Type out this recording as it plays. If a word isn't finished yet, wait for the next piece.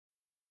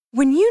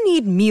When you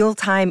need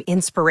mealtime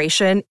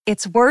inspiration,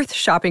 it's worth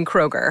shopping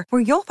Kroger,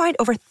 where you'll find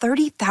over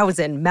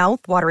 30,000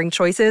 mouth-watering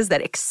choices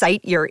that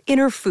excite your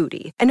inner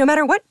foodie. And no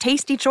matter what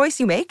tasty choice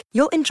you make,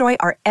 you'll enjoy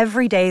our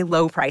everyday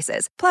low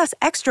prices, plus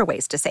extra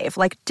ways to save,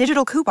 like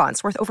digital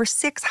coupons worth over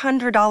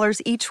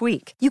 $600 each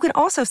week. You can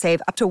also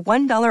save up to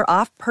 $1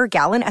 off per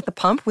gallon at the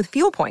pump with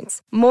fuel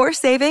points. More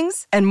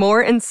savings and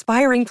more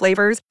inspiring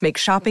flavors make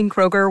shopping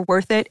Kroger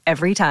worth it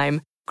every time.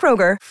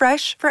 Kroger,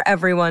 fresh for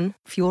everyone.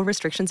 Fuel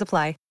restrictions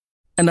apply.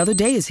 Another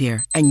day is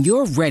here, and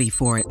you're ready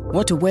for it.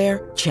 What to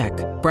wear? Check.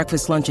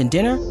 Breakfast, lunch, and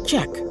dinner?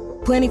 Check.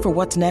 Planning for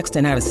what's next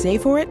and how to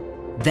save for it?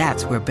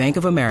 That's where Bank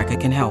of America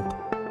can help.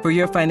 For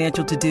your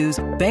financial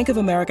to-dos, Bank of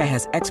America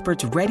has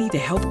experts ready to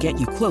help get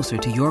you closer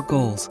to your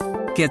goals.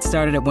 Get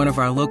started at one of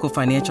our local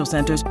financial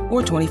centers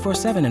or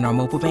 24/7 in our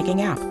mobile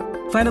banking app.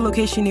 Find a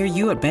location near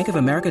you at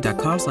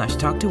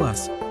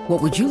bankofamerica.com/talktous.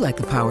 What would you like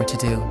the power to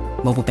do?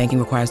 Mobile banking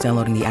requires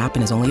downloading the app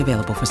and is only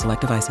available for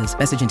select devices.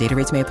 Message and data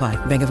rates may apply.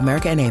 Bank of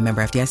America N.A.,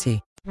 member FDIC.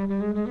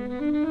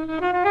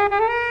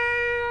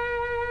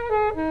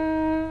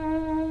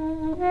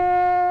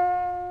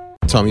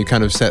 Tom, you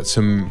kind of set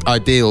some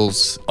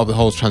ideals of the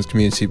whole trans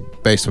community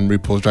based on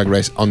RuPaul's Drag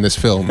Race on this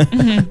film.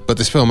 But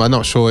this film, I'm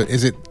not sure,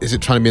 is it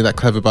trying to be that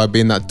clever by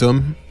being that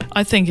dumb?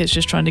 I think it's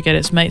just trying to get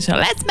its mates.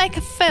 Let's make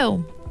a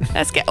film.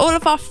 Let's get all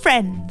of our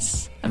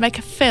friends and make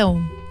a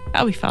film.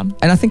 That'll be fun.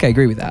 And I think I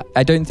agree with that.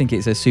 I don't think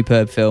it's a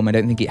superb film. I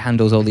don't think it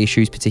handles all the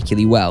issues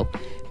particularly well.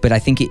 But I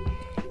think it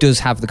does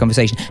have the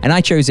conversation. And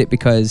I chose it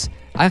because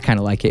I kind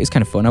of like it. It's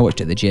kind of fun. I watched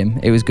it at the gym.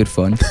 It was good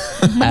fun.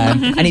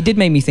 And it did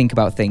make me think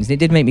about things. It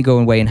did make me go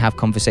away and have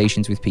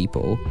conversations with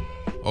people.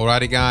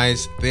 Alrighty,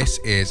 guys. This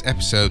is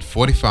episode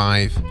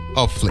 45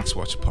 of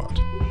Flixwatcher Pod.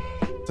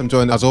 I'm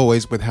joined, as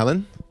always, with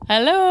Helen.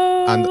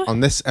 Hello. And on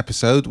this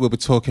episode, we'll be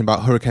talking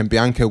about Hurricane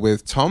Bianca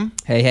with Tom.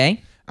 Hey,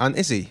 hey. And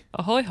Izzy.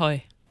 Ahoy,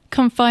 hoy.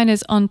 Come find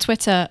us on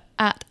Twitter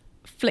at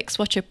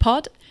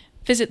FlixWatcherPod.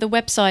 Visit the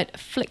website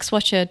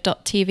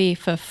flixwatcher.tv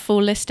for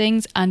full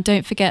listings, and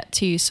don't forget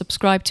to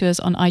subscribe to us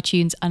on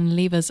iTunes and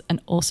leave us an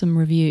awesome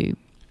review.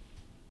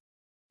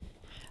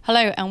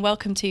 Hello and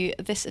welcome to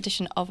this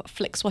edition of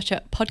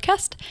Flixwatcher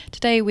Podcast.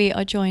 Today we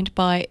are joined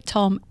by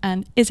Tom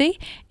and Izzy.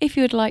 If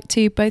you would like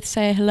to both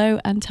say hello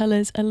and tell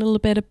us a little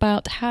bit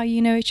about how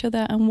you know each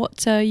other and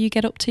what you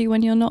get up to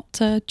when you're not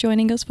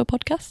joining us for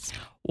podcasts.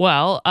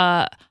 Well,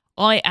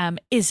 I am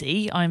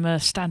Izzy. I'm a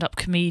stand-up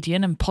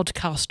comedian and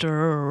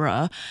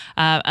podcaster.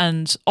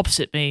 And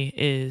opposite me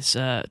is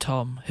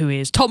Tom, who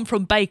is Tom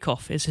from Bake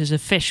Off, is his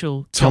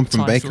official Tom job from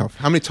title. Bake Off.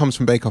 How many Toms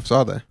from Bake Offs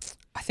are there?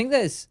 I think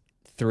there's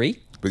 3.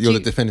 But you're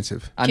the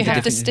definitive. I'm Do you the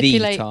have to the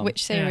stipulate Tom.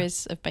 which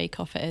series of Bake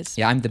Off it is?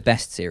 Yeah, I'm the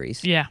best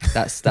series. Yeah.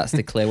 That's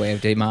the clear way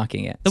of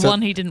demarking it. The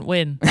one he didn't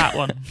win, that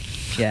one.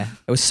 Yeah.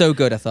 It was so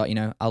good, I thought,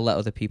 I'll let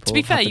other people To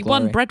be fair, have the you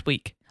won glory. Bread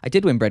Week. I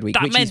did win Bread Week.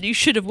 That which meant is, you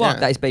should have won.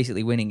 That is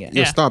basically winning it.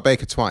 You're Yeah. a star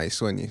baker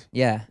twice, weren't you?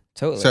 Yeah,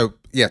 totally. So,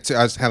 yeah,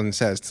 as Helen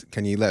says,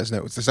 can you let us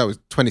know? So that was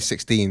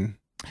 2016,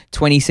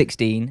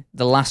 2016,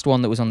 the last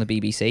one that was on the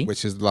BBC.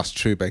 which is the last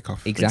true Bake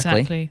Off.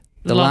 Exactly.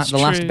 The The last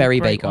true Berry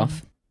great Bake Off.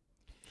 one.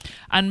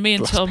 And me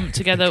and Tom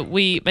together,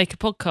 we make a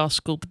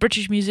podcast called the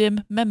British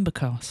Museum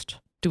Membercast.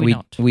 Do we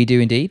not? We do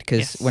indeed, because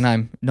Yes. when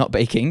I'm not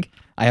baking,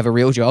 I have a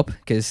real job,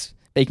 because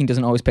baking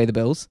doesn't always pay the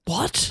bills.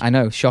 What? I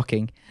know,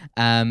 shocking.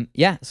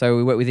 So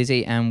we work with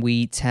Izzy and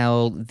we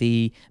tell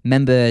the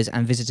members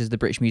and visitors of the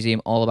British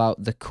Museum all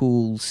about the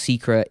cool,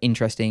 secret,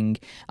 interesting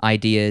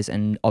ideas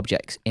and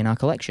objects in our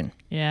collection.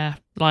 Yeah,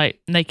 like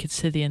naked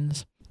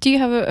Scythians. Do you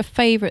have a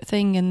favourite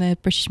thing in the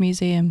British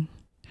Museum?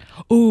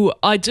 Ooh,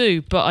 I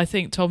do, but I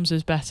think Tom's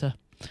is better.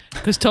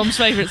 Because Tom's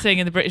favourite thing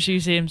in the British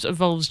Museums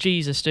involves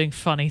Jesus doing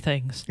funny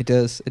things. It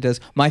does.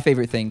 My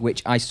favourite thing,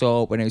 which I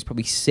saw when I was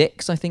probably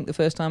 6, I think the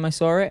first time I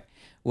saw it,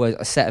 was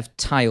a set of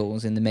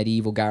tiles in the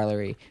medieval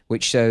gallery,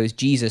 which shows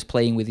Jesus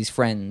playing with his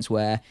friends,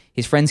 where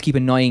his friends keep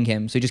annoying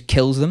him, so he just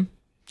kills them.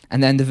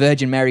 And then the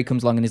Virgin Mary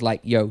comes along and is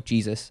like, yo,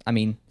 Jesus, I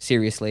mean,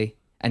 seriously.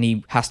 And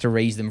he has to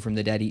raise them from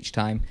the dead each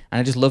time. And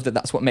I just love that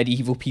that's what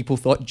medieval people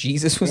thought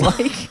Jesus was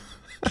like.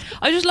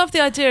 I just love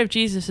the idea of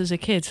Jesus as a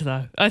kid,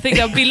 though. I think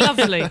that would be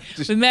lovely.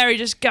 With Mary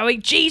just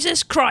going,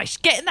 Jesus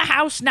Christ, get in the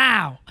house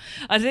now.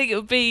 I think it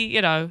would be,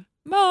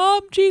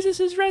 Mom, Jesus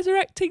is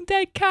resurrecting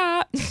dead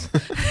cats.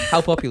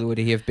 How popular would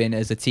he have been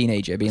as a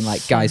teenager, being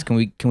like, guys, can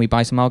we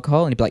buy some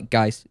alcohol? And he'd be like,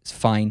 guys, it's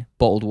fine,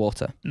 bottled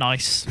water.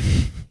 Nice.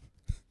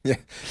 Yeah,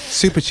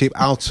 super cheap.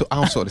 I'll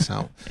sort this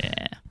out.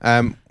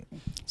 Yeah.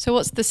 So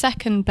what's the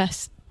second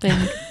best thing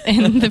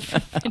in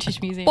the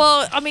British Museum?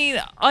 Well, I mean,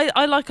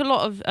 I like a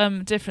lot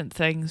of different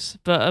things,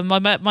 but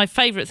my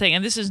favourite thing,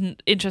 and this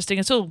isn't interesting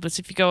at all, but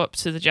if you go up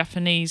to the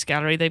Japanese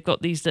gallery, they've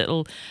got these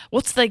little,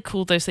 what's they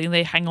called those things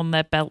they hang on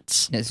their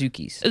belts?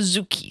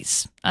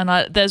 Azukis.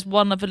 And there's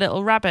one of a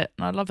little rabbit,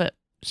 and I love it.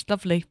 It's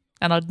lovely.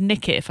 And I'd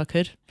nick it if I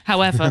could.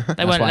 However,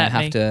 they won't let me. That's why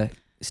I have to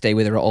stay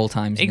with her at all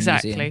times in the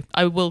museum. Exactly.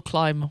 I will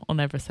climb on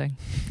everything.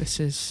 This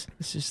is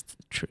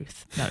the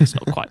truth. No, it's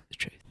not quite the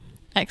truth.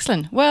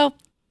 Excellent. Well,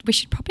 we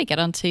should probably get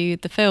on to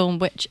the film,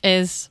 which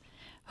is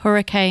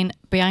Hurricane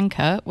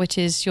Bianca, which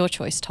is your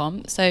choice,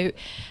 Tom. So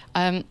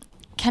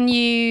can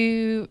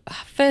you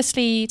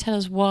firstly tell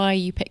us why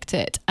you picked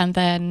it and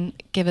then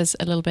give us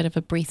a little bit of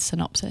a brief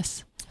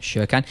synopsis?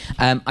 Sure can.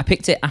 I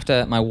picked it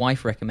after my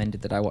wife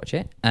recommended that I watch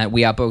it.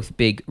 We are both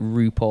big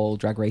RuPaul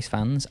Drag Race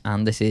fans,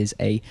 and this is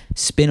a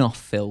spin-off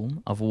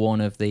film of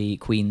one of the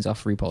queens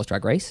off RuPaul's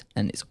Drag Race,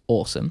 and it's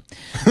awesome.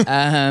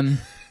 And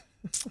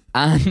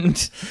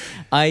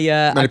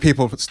Many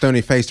people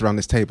stony-faced around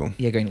this table.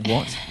 Yeah, going,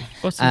 what?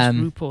 What is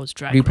RuPaul's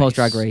Drag Race? RuPaul's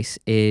Drag Race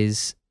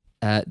is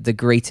the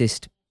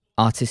greatest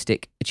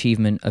artistic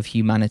achievement of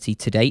humanity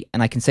to date,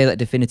 and I can say that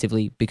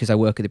definitively because I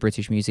work at the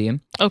British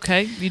Museum.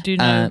 Okay, you do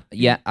know.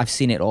 Yeah, I've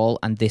seen it all,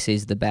 and this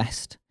is the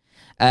best.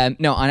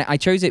 No, I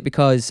chose it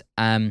because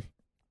I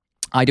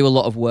do a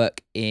lot of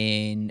work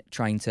in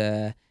trying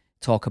to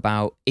talk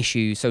about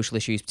issues, social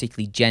issues,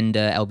 particularly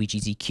gender,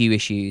 LGBTQ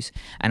issues,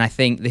 and I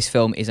think this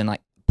film is a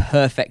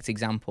perfect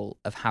example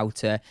of how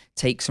to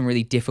take some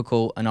really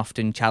difficult and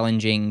often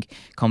challenging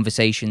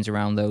conversations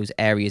around those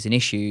areas and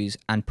issues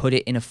and put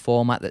it in a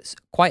format that's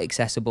quite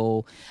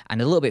accessible and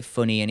a little bit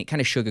funny, and it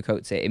kind of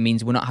sugarcoats it. It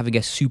means we're not having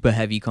a super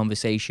heavy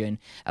conversation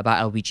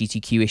about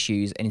LGBTQ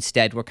issues, and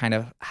instead we're kind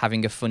of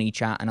having a funny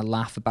chat and a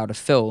laugh about a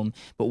film,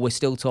 but we're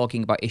still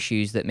talking about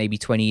issues that maybe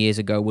 20 years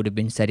ago would have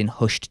been said in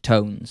hushed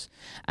tones.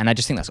 And I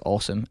just think that's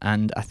awesome,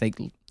 and I think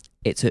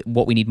it's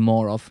what we need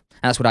more of.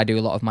 And that's what I do. A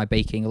lot of my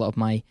baking, a lot of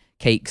my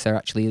cakes are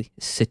actually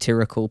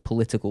satirical,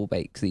 political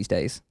bakes these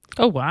days.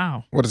 Oh,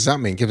 wow. What does that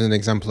mean? Give us an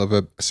example of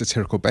a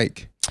satirical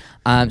bake.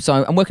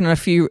 So I'm working on a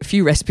few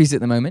recipes at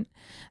the moment.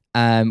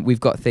 We've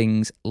got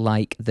things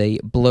like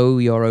the blow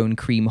your own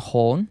cream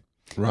horn,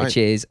 Right. which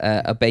is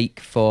a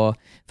bake for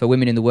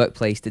women in the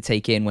workplace to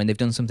take in when they've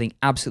done something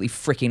absolutely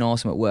freaking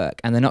awesome at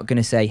work, and they're not going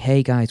to say,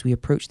 hey guys, we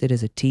approached it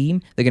as a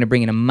team. They're going to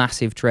bring in a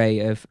massive tray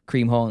of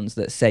cream horns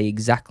that say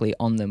exactly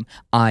on them,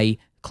 I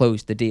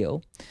closed the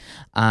deal.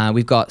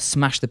 We've got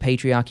Smash the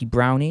Patriarchy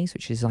brownies,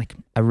 which is like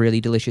a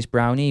really delicious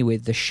brownie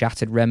with the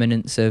shattered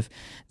remnants of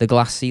the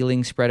glass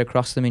ceiling spread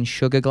across them in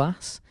sugar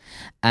glass.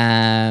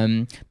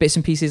 Bits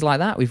and pieces like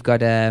that. We've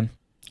got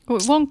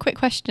one quick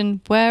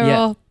question. Where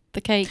are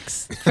the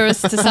cakes for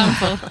us to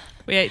sample?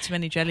 We ate too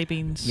many jelly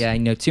beans. Yeah,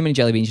 too many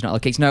jelly beans, you're not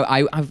allowed cakes. No,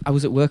 I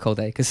was at work all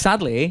day because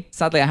sadly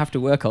I have to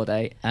work all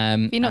day.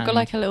 You've not got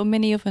like a little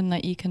mini oven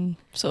that you can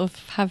sort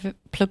of have it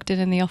plugged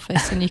in the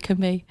office and you can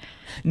be...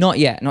 Not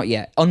yet.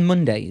 On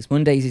Mondays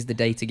is the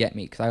day to get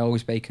me because I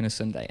always bake on a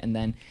Sunday, and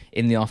then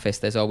in the office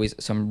there's always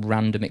some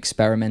random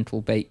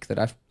experimental bake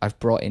that I've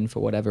brought in for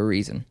whatever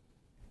reason.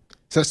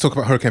 So let's talk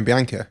about Hurricane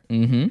Bianca.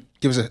 Mm-hmm.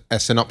 Give us a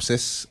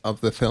synopsis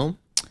of the film.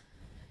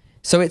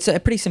 So it's a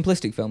pretty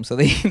simplistic film. So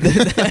the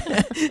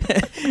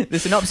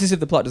synopsis of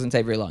the plot doesn't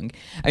take very long.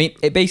 I mean,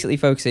 it basically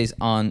focuses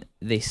on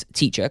this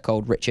teacher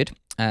called Richard,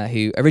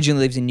 who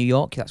originally lives in New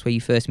York. That's where you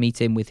first meet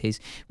him with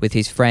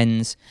his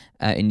friends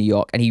in New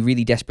York, and he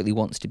really desperately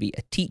wants to be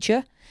a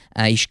teacher.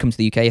 He should come to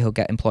the UK. He'll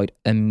get employed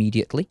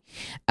immediately.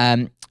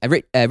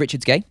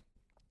 Richard's gay.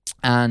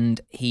 And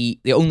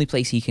the only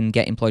place he can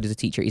get employed as a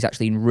teacher is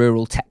actually in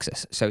rural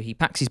Texas. So he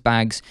packs his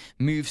bags,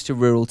 moves to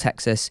rural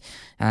Texas,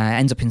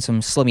 ends up in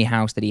some slummy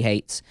house that he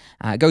hates,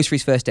 goes for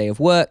his first day of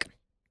work.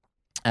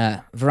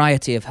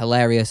 Variety of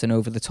hilarious and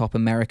over-the-top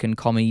American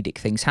comedic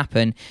things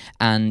happen,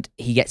 and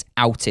he gets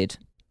outed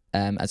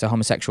as a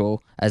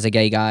homosexual, as a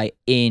gay guy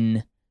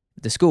in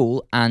the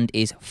school, and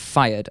is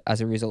fired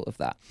as a result of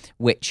that,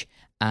 which...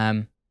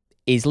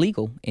 is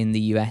legal in the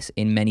US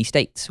in many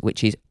states,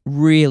 which is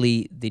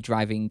really the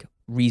driving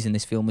reason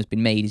this film has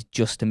been made, is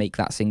just to make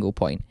that single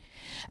point.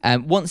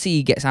 Once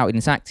he gets out in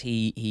his act,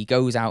 he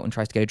goes out and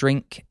tries to get a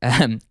drink.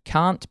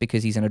 Can't,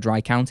 because he's in a dry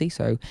county,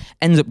 so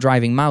ends up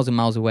driving miles and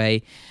miles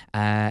away,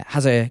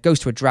 goes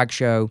to a drag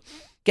show,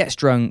 gets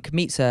drunk,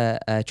 meets a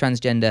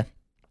transgender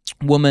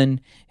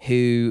woman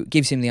who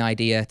gives him the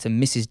idea to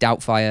Mrs.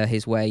 Doubtfire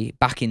his way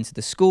back into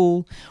the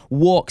school,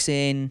 walks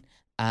in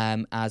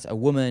as a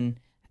woman,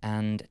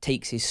 and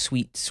takes his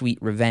sweet, sweet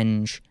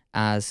revenge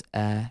as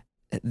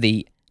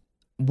the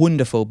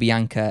wonderful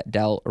Bianca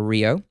Del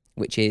Rio,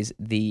 which is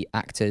the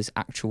actor's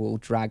actual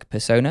drag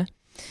persona,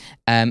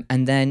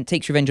 and then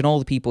takes revenge on all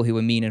the people who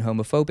were mean and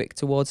homophobic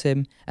towards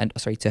him,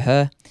 to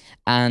her,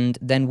 and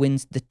then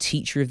wins the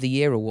Teacher of the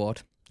Year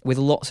award, with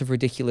lots of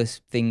ridiculous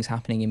things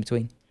happening in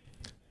between.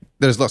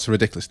 There's lots of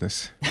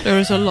ridiculousness. There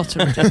is a lot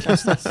of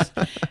ridiculousness.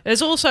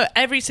 There's also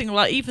everything,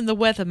 like even the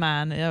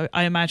weatherman,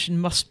 I imagine,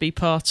 must be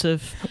part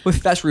of. Well,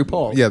 that's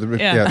RuPaul. Yeah,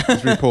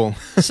 it's RuPaul.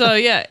 So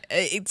yeah,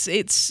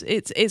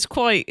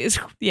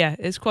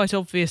 it's quite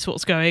obvious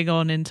what's going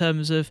on in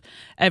terms of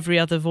every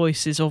other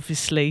voice is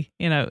obviously,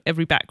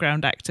 every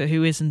background actor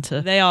who isn't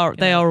they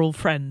are all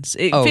friends.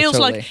 It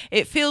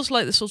feels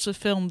like the sort of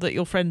film that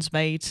your friends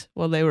made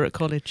while they were at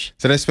college.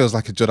 So this feels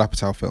like a Judd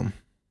Apatow film.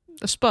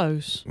 I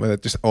suppose. Where they're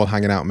just all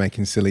hanging out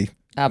making silly...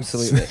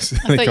 Absolutely. I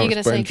thought you were going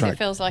to say, because it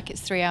feels like it's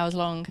 3 hours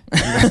long.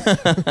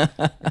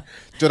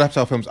 Judd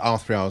Apatow films are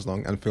 3 hours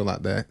long and feel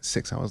like they're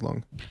 6 hours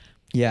long.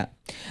 Yeah.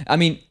 I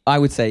mean, I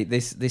would say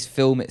this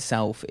film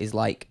itself is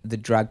like the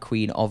drag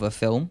queen of a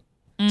film.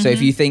 So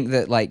if you think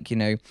that, like, you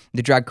know,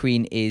 the drag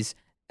queen is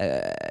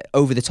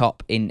over the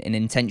top in an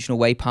intentional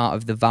way, part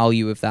of the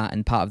value of that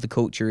and part of the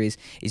culture is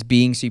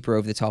being super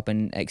over the top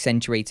and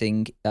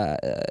accentuating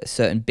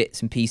certain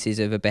bits and pieces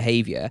of a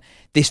behavior.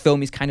 This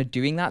film is kind of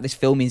doing that. This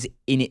film is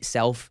in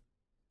itself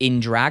in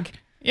drag.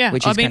 Yeah,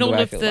 which I is mean, kind of all where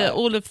I of feel the like-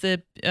 all of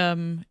the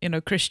you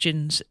know,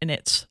 Christians in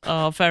it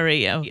are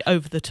very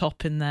over the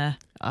top in their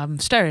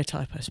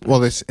stereotype, I suppose.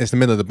 Well, it's the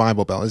middle of the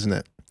Bible Belt, isn't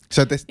it?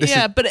 So this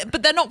yeah, is,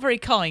 but they're not very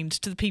kind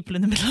to the people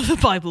in the middle of the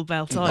Bible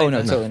Belt either. Oh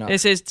no, totally not.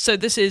 This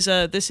is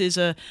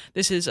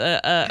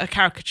a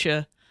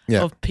caricature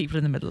Yeah. of people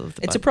in the middle of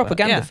the It's a Bible Belt.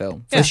 propaganda Yeah.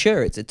 film, Yeah. for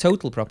sure. It's a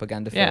total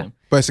propaganda Yeah. film.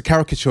 but it's a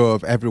caricature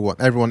of everyone.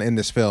 Everyone in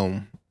this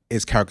film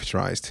is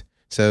caricaturized.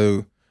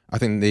 So I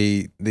think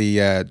the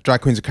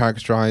drag queens are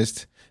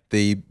caricaturized.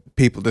 The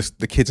people,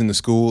 the kids in the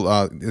school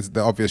are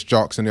the obvious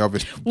jocks and the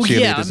obvious Well, cheerleaders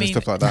yeah, I and mean,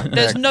 stuff like that.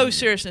 There's Yeah. no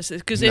seriousness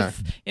because No.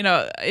 if you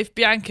know, if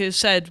Bianca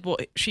said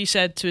what she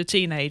said to a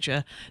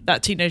teenager,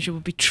 that teenager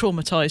would be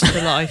traumatized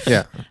for life.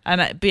 Yeah.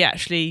 And be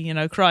actually, you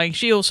know, crying.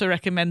 She also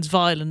recommends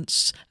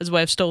violence as a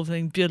way of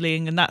stalling,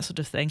 bullying, and that sort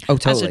of thing Oh, as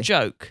totally. a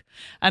joke.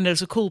 And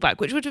there's a callback,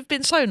 which would have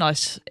been so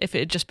nice if it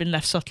had just been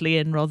left subtly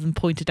in rather than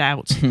pointed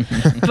out.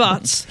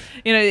 But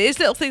you know, it's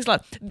little things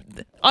like,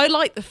 I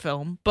like the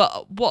film,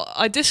 but what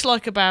I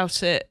dislike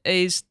about it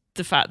is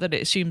the fact that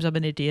it assumes I'm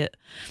an idiot.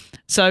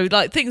 So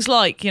like things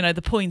like, you know,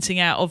 the pointing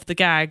out of the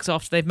gags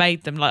after they've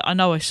made them, like, I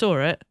know I saw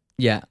it.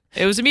 Yeah.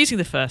 It was amusing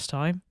the first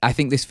time. I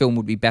think this film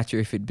would be better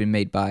if it'd been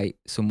made by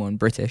someone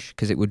British,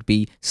 because it would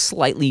be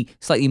slightly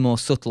more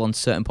subtle on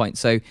certain points.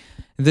 So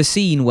the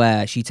scene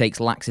where she takes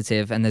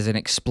laxative and there's an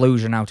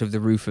explosion out of the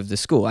roof of the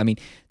school, I mean,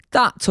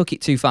 that took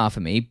it too far for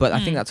me, but I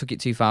think that took it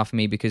too far for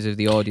me because of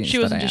the audience. She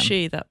that wasn't I a am.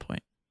 she at that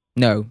point.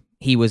 No,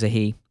 he was a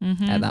he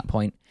at that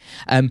point.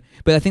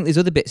 But I think there's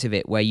other bits of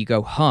it where you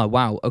go,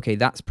 wow, okay,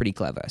 that's pretty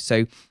clever.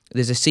 So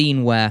there's a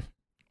scene where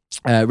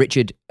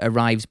Richard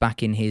arrives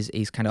back in his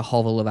kind of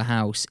hovel of a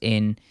house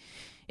in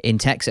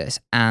Texas,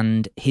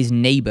 and his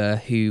neighbor,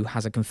 who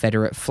has a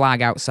Confederate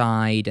flag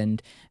outside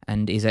and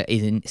is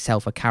in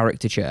itself a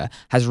caricature,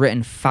 has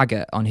written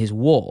faggot on his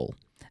wall,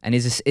 and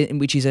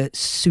which is a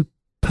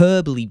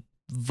superbly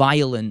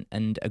violent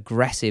and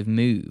aggressive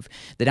move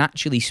that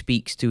actually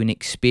speaks to an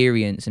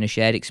experience and a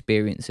shared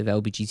experience of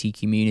LGBT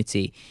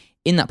community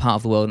in that part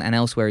of the world and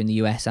elsewhere in the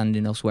US and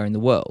elsewhere in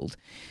the world.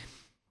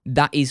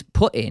 That is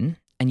put in,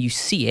 and you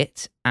see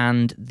it,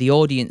 and the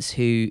audience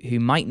who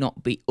might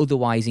not be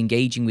otherwise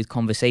engaging with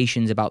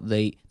conversations about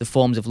the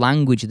forms of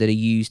language that are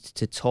used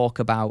to talk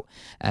about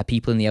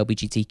people in the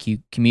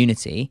LGBTQ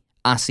community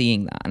are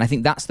seeing that. And I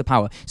think that's the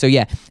power. So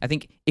yeah, I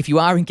think if you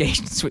are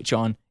engaged in Switch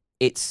On,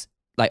 it's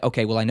like,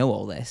 okay, well, I know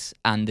all this,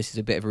 and this is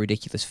a bit of a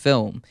ridiculous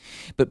film.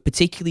 But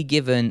particularly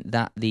given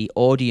that the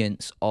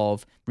audience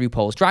of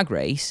RuPaul's Drag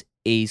Race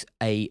is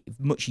a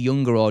much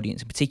younger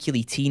audience,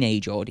 particularly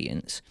teenage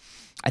audience,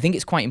 I think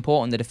it's quite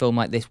important that a film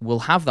like this will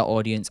have that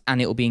audience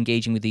and it will be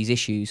engaging with these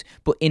issues,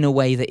 but in a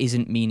way that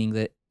isn't meaning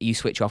that you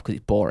switch off because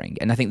it's boring.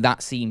 And I think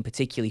that scene,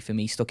 particularly for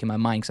me, stuck in my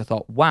mind because I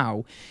thought,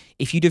 wow,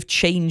 if you'd have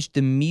changed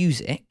the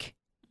music,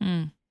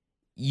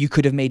 you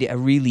could have made it a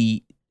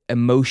really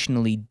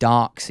emotionally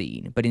dark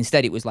scene. But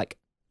instead it was like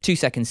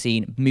 2-second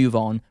scene, move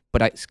on,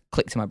 but it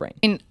clicked to my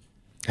brain.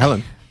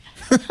 Helen.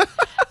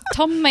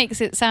 Tom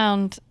makes it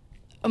sound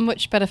a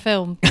much better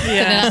film than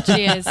it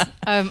actually is.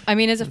 I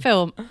mean, as a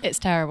film, it's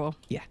terrible.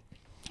 Yeah.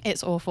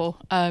 It's awful.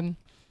 But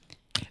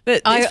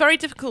it's very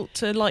difficult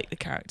to like the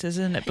characters,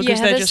 isn't it? Because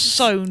Yeah, they're there's- just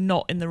so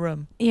not in the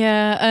room.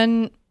 Yeah,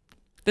 and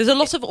There's a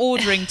lot of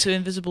ordering to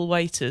invisible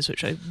waiters,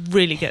 which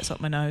really gets up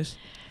my nose.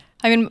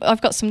 I mean,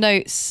 I've got some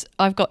notes.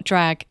 I've got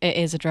drag. It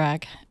is a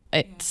drag.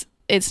 It's.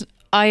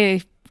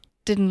 I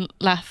didn't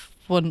laugh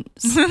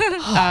once,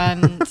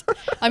 and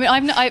I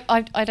mean,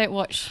 I don't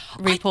watch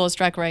RuPaul's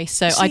Drag Race,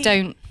 so I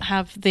don't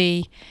have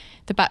the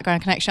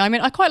background connection. I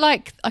mean, I quite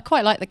like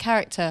the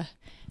character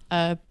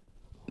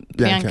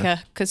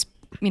Bianca, because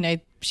you know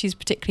she's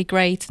particularly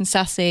great and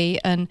sassy,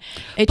 and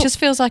it just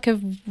feels like a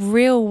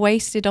real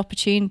wasted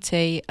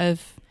opportunity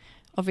of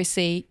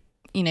obviously,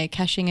 you know,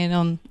 cashing in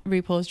on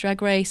RuPaul's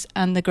Drag Race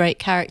and the great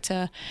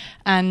character.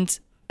 And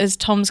as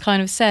Tom's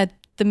kind of said,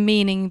 the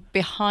meaning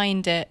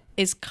behind it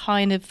is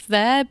kind of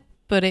there,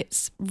 but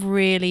it's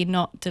really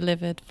not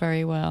delivered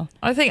very well.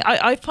 I think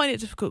I find it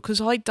difficult because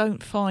I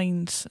don't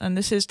find, and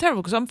this is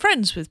terrible because I'm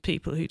friends with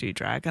people who do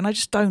drag, and I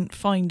just don't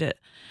find it.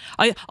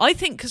 I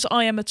think because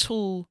I am a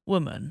tall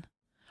woman,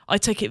 I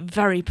take it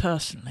very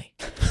personally.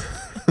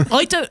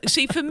 I don't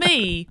see, for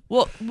me,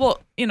 what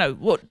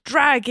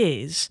drag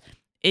is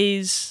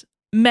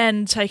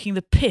men taking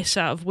the piss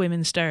out of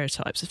women's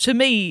stereotypes. To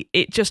me,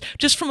 it just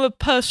from a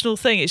personal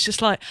thing, it's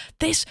just like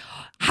this.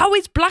 How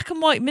is black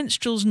and white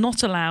minstrels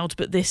not allowed,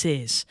 but this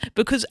is?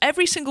 Because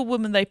every single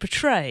woman they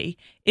portray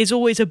is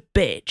always a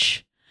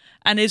bitch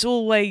and is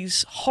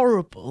always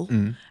horrible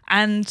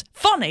and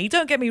funny.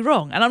 Don't get me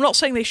wrong, and I'm not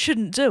saying they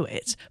shouldn't do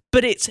it,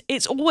 but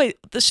it's always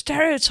the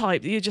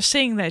stereotype that you're just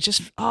seeing there.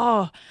 Just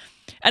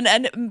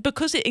and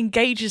because it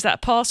engages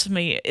that part of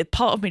me,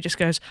 part of me just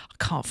goes,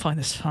 I can't find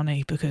this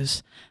funny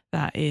because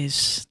that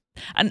is.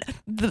 And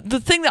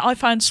the thing that I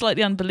found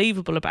slightly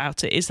unbelievable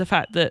about it is the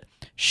fact that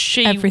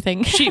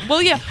everything.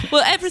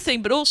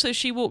 Everything, but also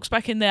she walks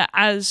back in there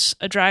as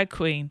a drag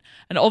queen,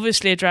 and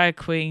obviously a drag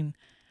queen.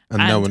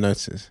 And no one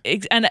notices.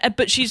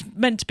 But she's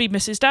meant to be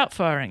Mrs.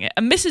 Doubtfiring it.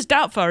 And Mrs.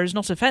 Doubtfire is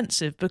not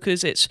offensive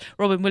because it's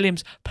Robin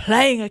Williams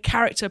playing a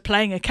character.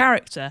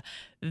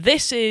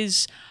 This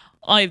is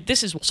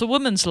what a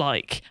woman's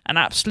like, an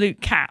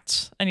absolute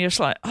cat. And you're just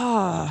like,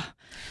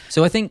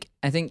 So I think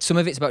some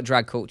of it's about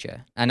drag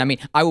culture. And I mean,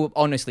 I will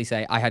honestly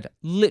say I had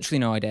literally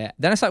no idea.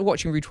 Then I started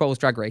watching RuPaul's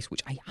Drag Race,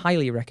 which I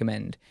highly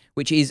recommend,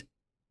 which is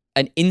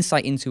an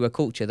insight into a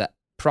culture that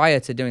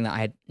prior to doing that I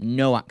had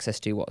no access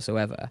to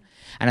whatsoever.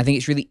 And I think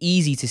it's really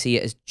easy to see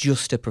it as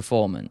just a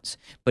performance,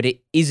 but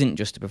it isn't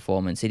just a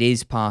performance. It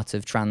is part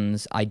of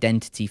trans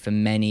identity for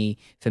many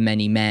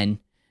men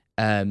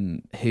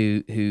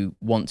who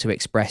want to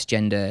express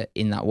gender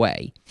in that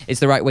way. It's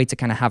the right way to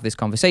kind of have this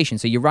conversation.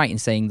 So you're right in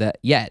saying that,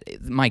 yeah,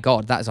 my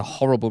God, that is a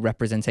horrible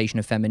representation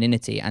of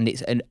femininity, and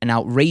it's an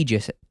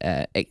outrageous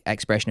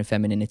expression of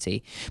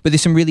femininity. But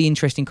there's some really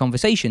interesting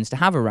conversations to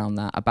have around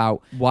that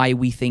about why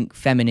we think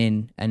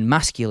feminine and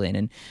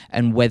masculine,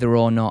 and whether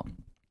or not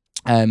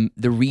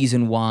the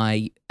reason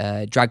why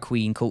drag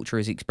queen culture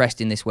is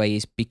expressed in this way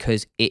is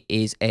because it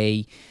is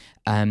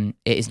an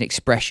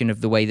expression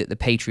of the way that the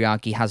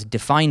patriarchy has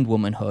defined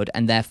womanhood,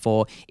 and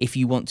therefore if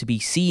you want to be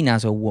seen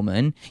as a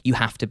woman you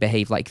have to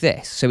behave like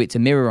this. So it's a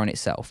mirror on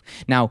itself.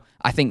 Now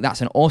I think that's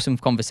an awesome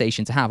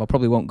conversation to have. I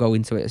probably won't go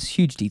into it as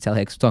huge detail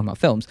here because we're talking about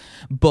films,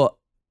 but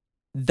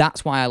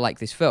that's why I like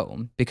this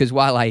film, because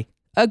while I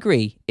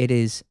agree it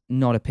is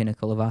not a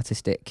pinnacle of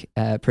artistic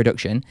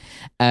production,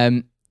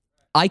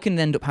 I can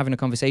end up having a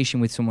conversation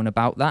with someone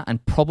about that,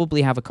 and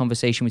probably have a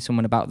conversation with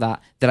someone about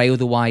that I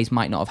otherwise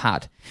might not have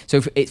had.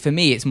 So for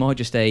me, it's more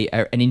just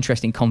an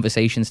interesting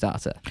conversation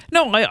starter.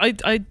 No,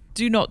 I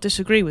do not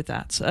disagree with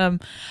that.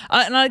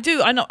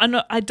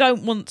 I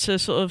don't want to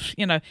sort of,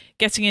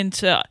 getting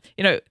into,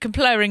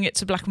 comparing it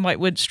to Black and White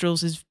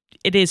Minstrels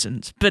it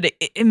isn't. But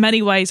in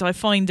many ways, I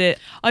find it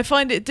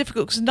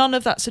difficult because none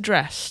of that's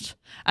addressed,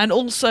 and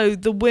also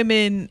the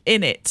women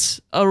in it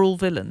are all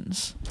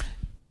villains.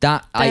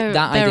 I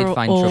did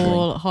find troubling.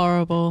 All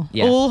horrible.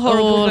 Yeah. All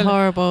horrible. All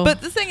horrible.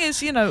 But the thing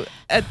is,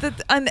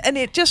 and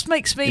it just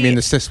makes me... You mean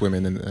the cis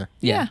women in there?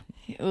 Yeah.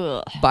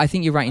 But I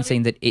think you're right in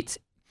saying that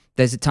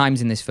there's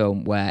times in this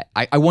film where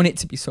I want it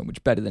to be so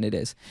much better than it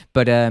is.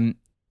 But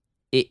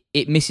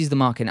it misses the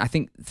mark. And I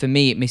think for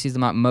me, it misses the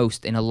mark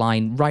most in a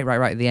line right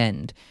at the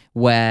end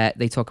where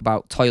they talk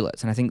about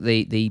toilets. And I think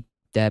the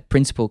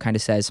principal kind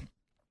of says,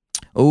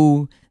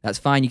 oh, that's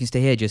fine, you can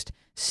stay here, just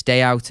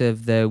stay out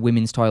of the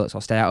women's toilets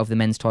or stay out of the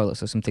men's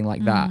toilets or something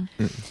like that.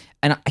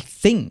 And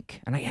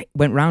I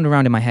went round and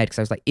round in my head because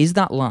I was like, is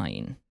that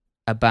line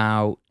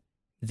about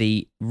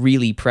the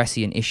really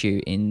prescient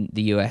issue in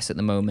the US at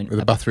the moment with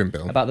the bathroom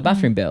bill, about the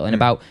bathroom bill, and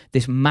about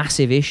this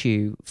massive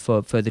issue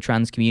for the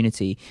trans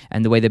community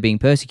and the way they're being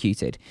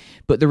persecuted?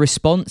 But the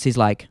response is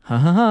like,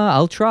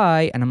 I'll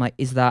try. And I'm like,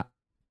 is that,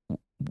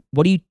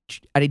 what do you,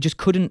 and it just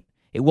couldn't,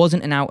 it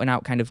wasn't an out and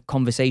out kind of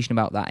conversation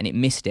about that, and it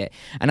missed it.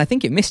 And I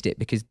think it missed it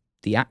because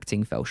the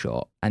acting fell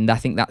short. And I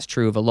think that's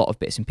true of a lot of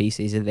bits and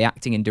pieces of the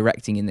acting and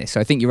directing in this. So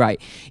I think you're right.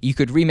 You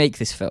could remake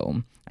this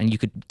film and you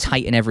could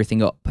tighten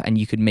everything up and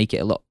you could make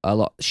it a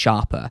lot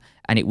sharper,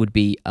 and it would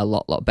be a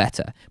lot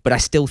better. But I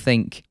still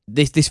think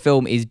this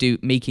film is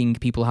making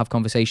people have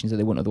conversations that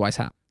they wouldn't otherwise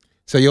have.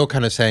 So you're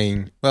kind of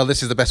saying, well,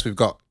 this is the best we've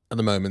got at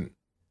the moment,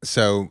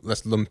 so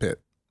let's lump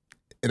it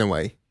in a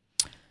way.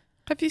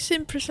 Have you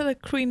seen Priscilla,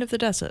 Queen of the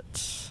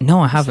Desert? No,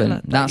 I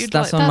haven't.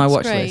 That's on my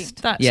watch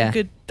list.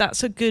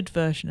 That's a good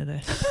version of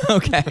this.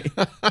 Okay.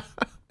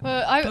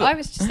 Well, I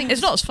was just thinking...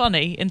 It's not as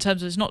funny in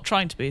terms of it's not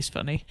trying to be as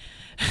funny.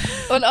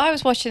 Well, I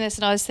was watching this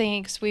and I was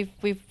thinking, because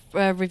we've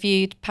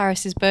reviewed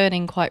Paris is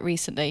Burning quite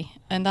recently,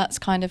 and that's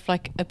kind of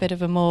like a bit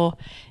of a more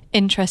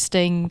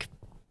interesting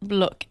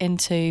look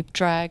into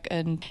drag.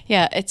 And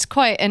yeah, it's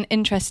quite an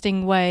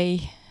interesting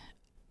way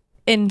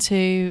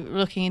into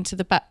looking into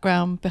the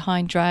background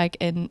behind drag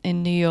in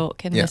New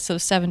York in the sort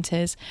of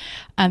 70s,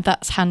 and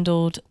that's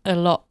handled a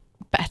lot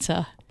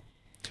better.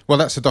 Well,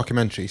 that's a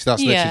documentary, so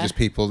that's literally just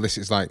people. This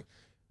is like,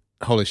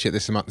 holy shit,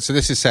 this is so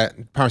this is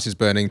set, Paris is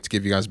Burning, to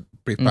give you guys a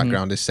brief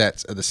background, is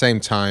set at the same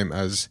time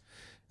as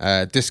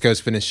disco's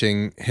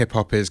finishing,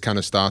 hip-hop is kind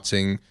of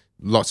starting,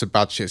 lots of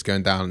bad shit's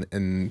going down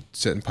in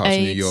certain parts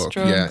of New York.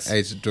 Drugs. Yeah,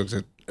 AIDS and drugs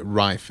are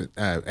rife.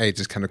 AIDS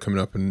is kind of coming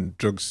up, and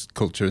drugs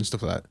culture and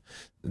stuff like that.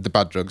 The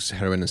bad drugs,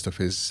 heroin and stuff,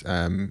 is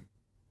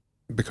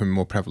becoming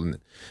more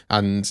prevalent.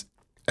 And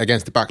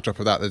against the backdrop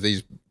of that, there's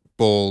these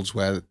balls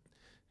where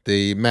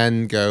the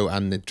men go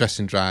and they dress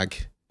in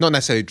drag, not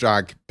necessarily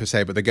drag per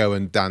se, but they go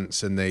and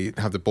dance and they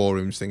have the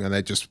ballrooms thing and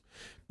they just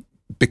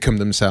become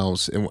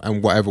themselves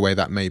in whatever way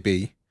that may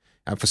be.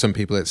 And for some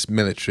people it's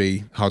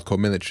military, hardcore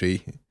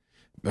military,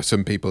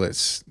 some people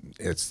it's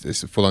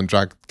a full on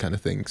drag kind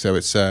of thing. So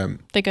it's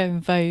They go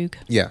in Vogue.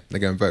 yeah, they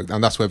go in Vogue,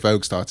 and that's where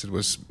Vogue started.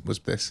 Was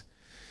this?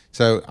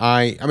 So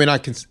I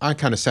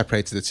kind of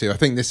separated the two. I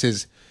think this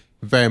is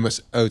very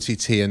much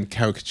OTT and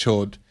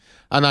caricatured,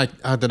 and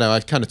I don't know. I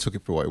kind of took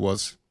it for what it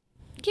was.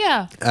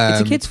 Yeah.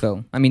 It's a kids'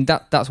 film. I mean,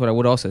 that's what I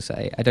would also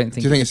say. I don't think.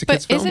 Do you think it's a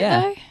kids' But is film? it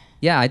Yeah. though?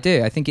 Yeah, I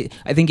do. I think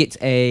it's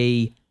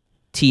a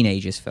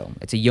teenagers' film.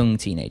 It's a young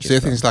teenagers' So you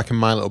film. think it's like a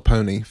My Little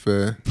Pony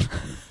for?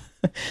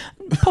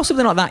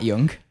 Possibly not that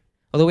young.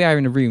 Although we are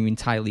in a room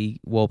entirely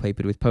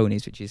wallpapered with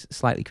ponies, which is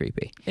slightly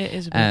creepy. It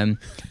is a bit.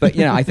 But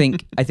I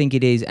think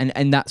it is,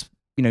 and that's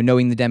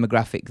knowing the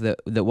demographic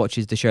that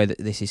watches the show that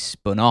this is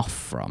spun off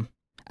from,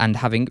 and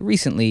having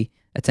recently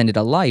attended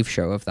a live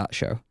show of that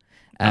show,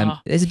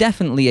 there's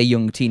definitely a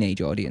young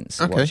teenage audience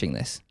watching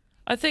this.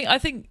 I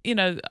think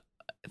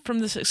from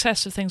the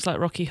success of things like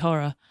Rocky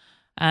Horror,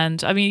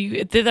 and I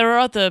mean there are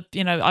other.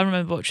 I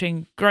remember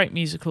watching a great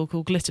musical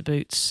called Glitter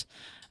Boots.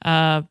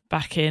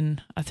 Back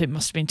in, I think it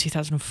must have been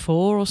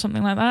 2004 or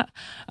something like that.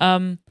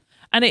 And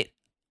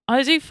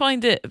I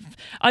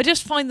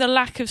just find the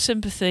lack of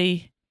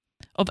sympathy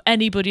of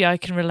anybody I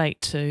can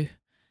relate to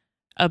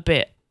a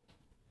bit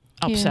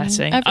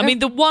upsetting. Yeah. I mean,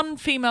 the one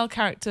female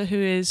character who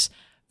is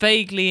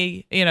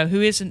vaguely, who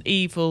isn't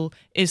evil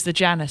is the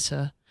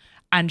janitor,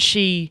 and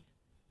she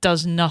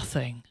does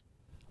nothing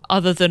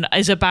other than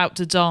is about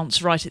to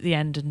dance right at the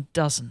end and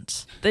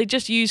doesn't. They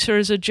just use her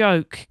as a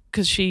joke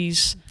because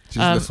she's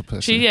a little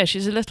person.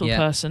 She's a little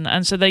person,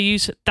 and so they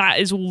use that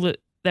is all that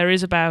there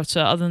is about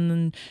her, other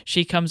than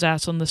she comes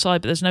out on the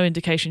side, but there's no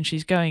indication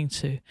she's going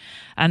to.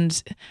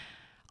 And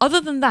other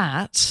than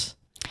that,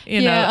 I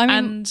mean,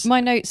 and my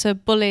notes are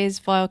bullies,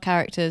 vile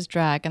characters,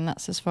 drag, and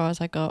that's as far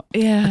as I got.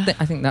 yeah,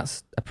 I think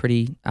that's a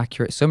pretty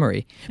accurate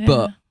summary.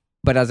 Yeah.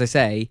 But as I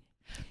say,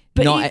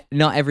 But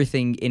not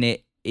everything in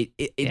it.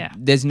 Yeah.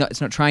 It's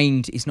not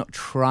trying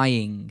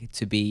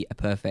to be a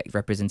perfect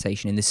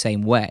representation in the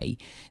same way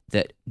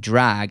that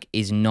drag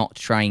is not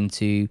trying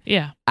to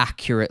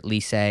accurately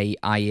say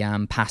I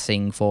am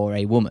passing for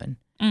a woman.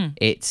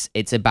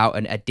 It's about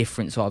a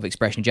different sort of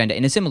expression of gender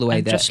in a similar way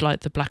and that just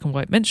like the Black and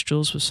White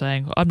Minstrels were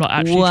saying, I'm not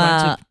actually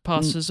trying to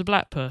pass as a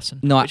black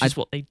person, which is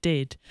what they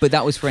did. But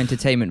that was for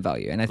entertainment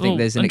value, and I think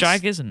there's and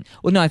drag isn't.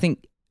 Well, no, I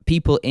think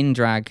people in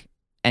drag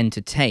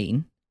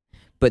entertain.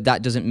 But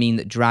that doesn't mean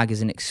that drag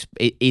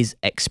is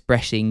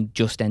expressing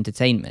just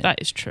entertainment.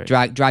 That is true.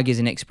 Drag is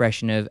an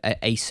expression of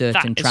a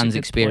certain trans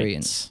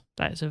experience.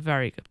 That is a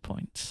very good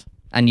point.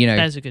 And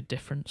there's a good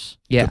difference.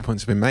 Yeah, Good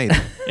points have been made.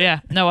 Yeah,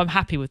 no, I'm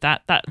happy with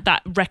that.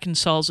 That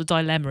reconciles a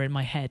dilemma in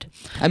my head.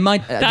 and my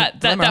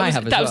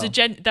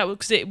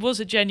Because it was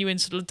a genuine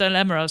sort of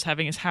dilemma I was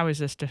having. Is how is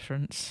this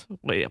different?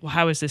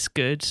 How is this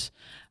good?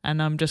 And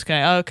I'm just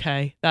going,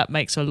 okay, that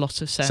makes a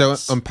lot of sense. So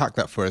unpack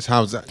that for us.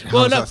 How's that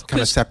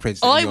kind of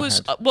separated in your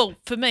head? Well,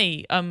 for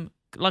me,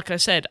 like I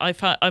said, I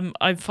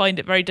find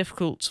it very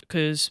difficult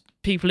because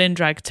people in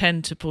drag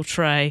tend to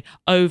portray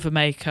over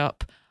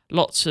makeup,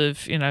 lots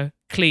of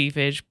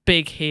cleavage,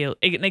 big heel,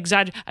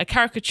 a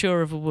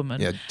caricature of a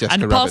woman. Yeah, Jessica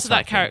and part Rabbit of that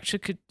type thing.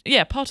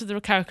 character part of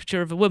the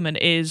caricature of a woman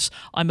is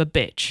I'm a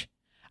bitch,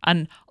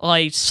 and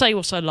I say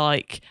what I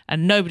like,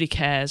 and nobody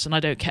cares, and I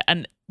don't care,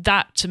 and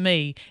that to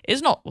me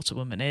is not what a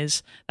woman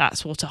is.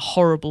 That's what a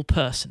horrible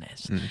person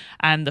is.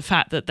 And the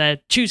fact that they're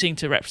choosing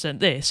to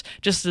represent this,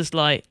 just as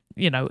like,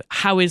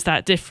 how is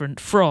that different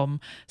from,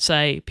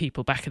 say,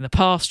 people back in the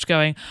past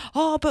going,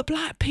 oh, but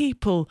black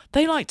people,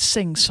 they like to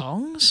sing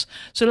songs,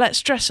 so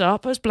let's dress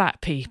up as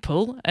black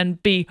people and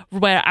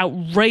wear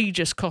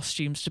outrageous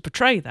costumes to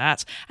portray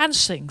that and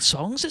sing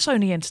songs. It's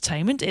only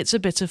entertainment. It's a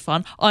bit of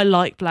fun. I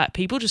like black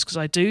people. Just because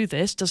I do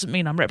this doesn't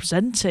mean I'm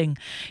representing,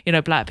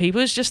 black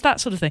people. It's just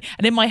that sort of thing.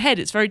 And in my head,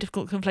 it's very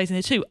difficult conflating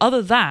the two,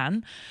 other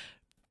than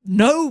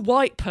no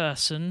white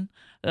person,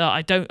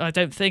 I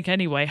don't think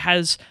anyway,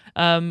 has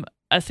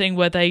a thing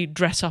where they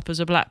dress up as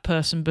a black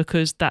person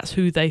because that's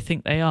who they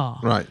think they are.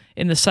 Right.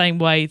 In the same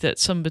way that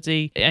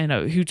somebody,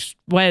 who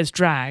wears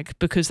drag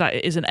because that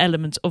is an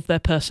element of their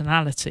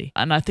personality.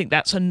 And I think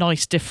that's a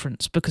nice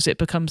difference because it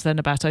becomes then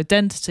about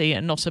identity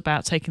and not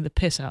about taking the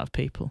piss out of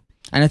people.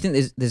 And I think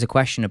there's a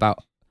question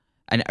about,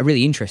 and a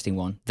really interesting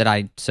one that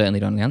I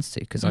certainly don't know the answer to,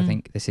 because I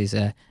think this is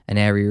an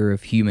area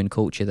of human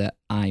culture that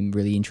I'm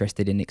really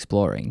interested in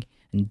exploring.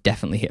 And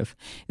definitely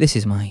this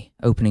is my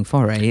opening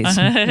foray. It's,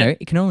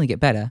 it can only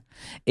get better.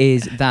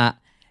 Is that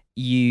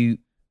the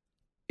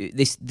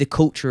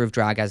culture of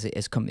drag as it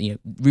has come?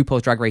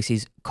 RuPaul's Drag Race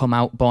is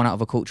born out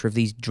of a culture of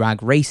these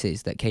drag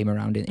races that came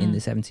around in the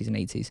 70s and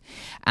 80s,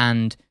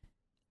 and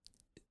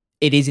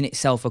it is in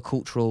itself a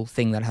cultural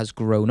thing that has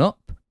grown up.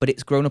 But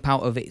it's grown up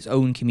out of its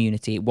own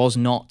community. It was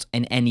not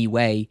in any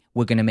way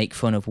we're going to make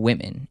fun of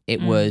women.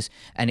 It was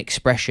an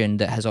expression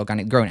that has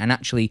organically grown. And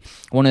actually,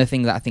 one of the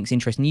things that I think is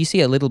interesting, you see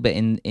a little bit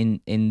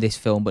in this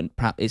film, but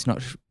perhaps it's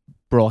not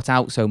brought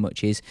out so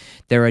much, is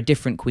there are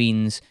different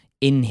queens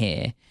in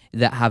here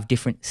that have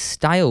different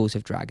styles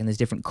of drag, and there's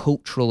different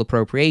cultural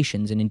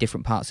appropriations, and in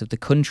different parts of the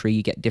country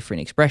you get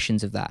different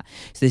expressions of that.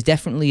 So there's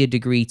definitely a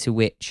degree to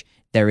which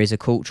there is a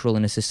cultural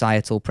and a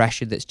societal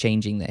pressure that's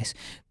changing this.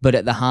 But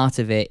at the heart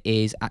of it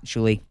is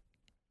actually,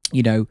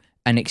 you know,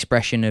 an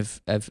expression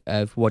of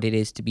what it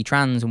is to be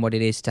trans and what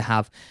it is to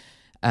have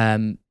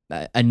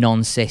a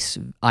non-cis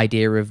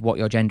idea of what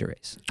your gender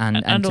is, and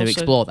to also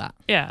explore that.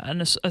 Yeah,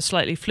 and a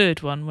slightly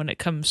fluid one when it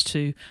comes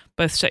to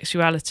both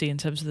sexuality in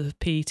terms of the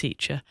PE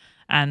teacher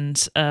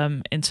and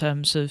in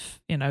terms of,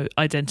 you know,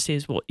 identity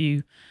as what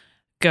you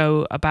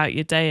go about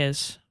your day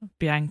as,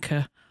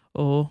 Bianca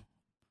or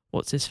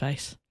what's his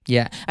face.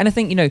 Yeah, and I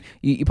think, you know,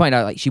 you point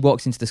out, like, she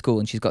walks into the school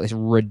and she's got this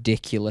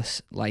ridiculous,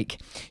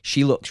 like,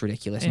 she looks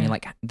ridiculous, and you're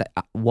like,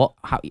 what?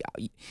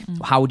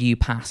 How do you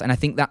pass? And I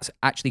think that's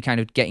actually kind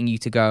of getting you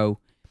to go,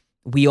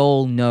 we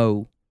all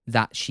know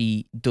that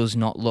she does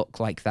not look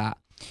like that,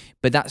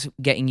 but that's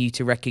getting you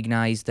to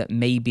recognize that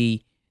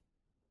maybe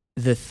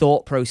the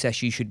thought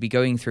process you should be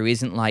going through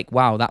isn't like,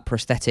 wow, that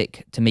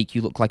prosthetic to make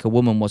you look like a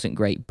woman wasn't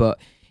great, but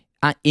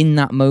in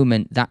that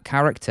moment, that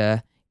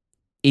character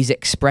is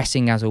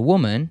expressing as a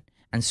woman.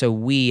 And so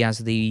we, as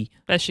the...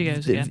 There she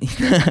goes again.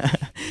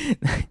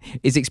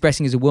 is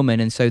expressing as a woman,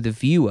 and so the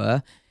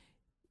viewer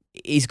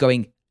is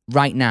going,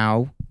 right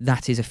now,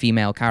 that is a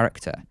female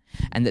character.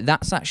 And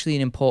that's actually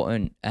an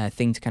important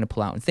thing to kind of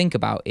pull out and think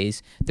about,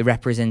 is the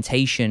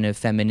representation of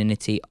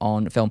femininity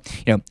on film.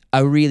 You know,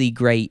 a really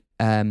great...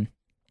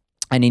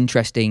 an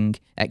interesting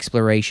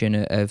exploration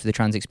of the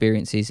trans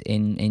experiences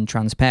in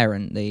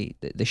Transparent, the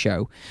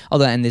show.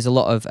 Although, and there's a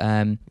lot of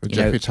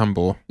Jeffrey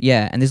Tambor.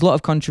 Yeah, and there's a lot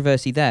of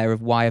controversy there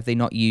of why have they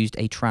not used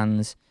a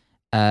trans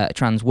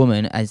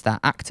woman as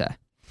that actor.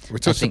 We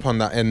touched upon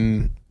that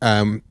in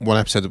one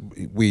episode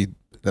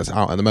that's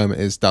out at the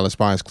moment, is Dallas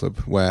Buyers Club,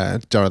 where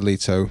Jared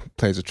Leto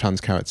plays a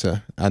trans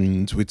character,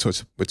 and we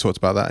talked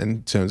about that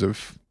in terms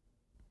of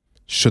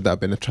should that have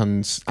been a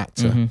trans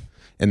actor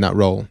in that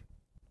role.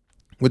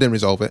 We didn't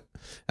resolve it.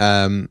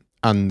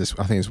 And this,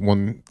 I think, is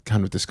one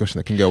kind of discussion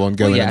that can go on.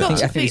 I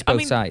think it's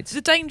both sides.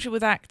 The danger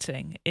with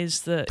acting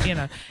is that, you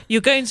know,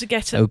 you're going to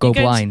get go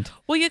blind.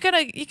 You're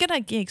gonna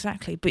yeah,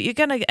 exactly, but you're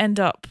gonna end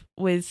up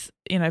with,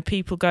 you know,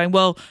 people going,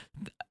 well,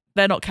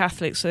 they're not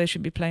Catholic, so they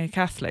shouldn't be playing a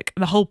Catholic.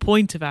 And the whole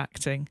point of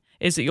acting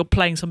is that you're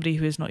playing somebody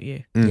who is not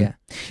you. Yeah,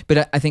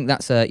 but I think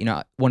that's you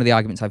know, one of the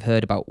arguments I've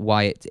heard about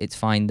why it's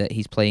fine that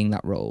he's playing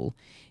that role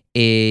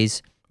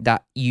is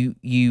that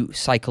you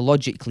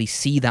psychologically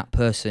see that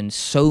person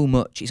so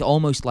much. It's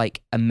almost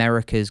like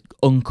America's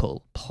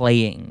uncle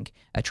playing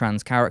a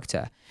trans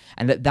character,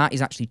 and that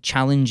is actually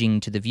challenging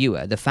to the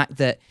viewer. The fact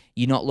that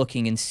you're not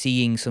looking and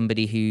seeing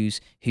somebody who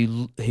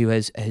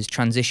has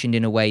transitioned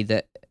in a way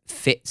that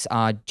fits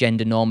our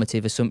gender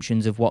normative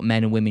assumptions of what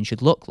men and women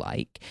should look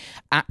like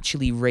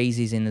actually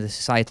raises in the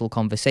societal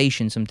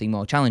conversation something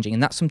more challenging.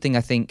 And that's something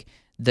I think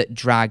that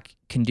drag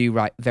can do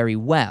very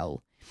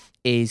well,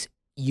 is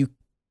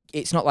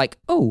it's not like,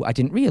 oh, I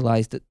didn't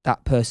realize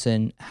that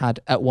person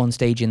had at one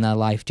stage in their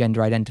life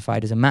gender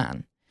identified as a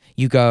man.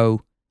 You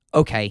go,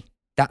 okay,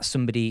 that's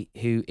somebody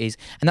who is,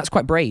 and that's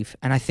quite brave.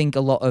 And I think a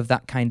lot of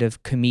that kind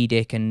of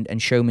comedic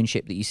and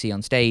showmanship that you see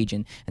on stage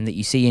and that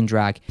you see in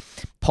drag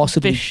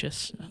possibly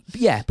vicious.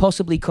 Yeah,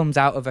 possibly comes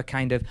out of a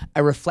kind of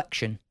a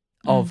reflection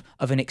of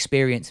an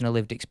experience and a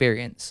lived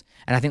experience.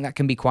 And I think that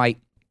can be quite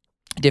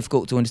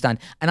difficult to understand.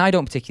 And I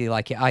don't particularly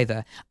like it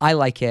either. I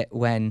like it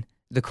when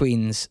the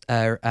queens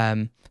are,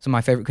 some of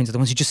my favourite queens are the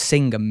ones who just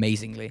sing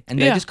amazingly. And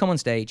they just come on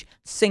stage,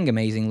 sing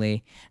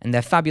amazingly, and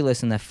they're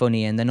fabulous and they're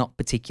funny and they're not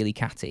particularly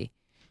catty.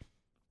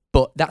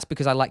 But that's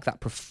because I like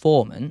that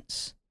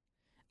performance.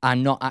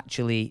 And not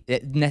actually,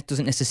 it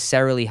doesn't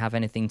necessarily have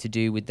anything to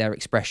do with their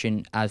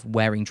expression as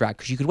wearing drag,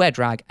 because you could wear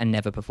drag and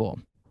never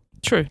perform.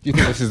 True. Do you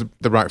think this is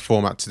the right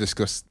format to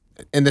discuss?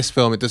 In this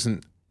film, it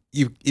doesn't,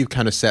 you've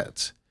kind of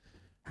set,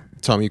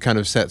 Tom, you kind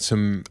of set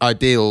some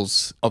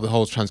ideals of the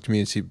whole trans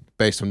community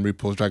based on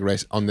RuPaul's Drag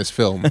Race on this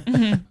film.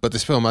 But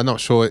this film, I'm not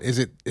sure, is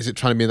it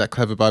trying to be that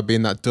clever by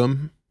being that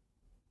dumb?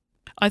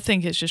 I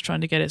think it's just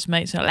trying to get its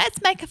mates out.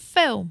 Let's make a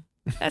film.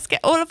 Let's get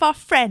all of our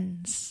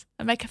friends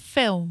and make a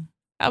film.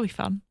 That'll be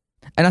fun.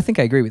 And I think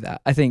I agree with that.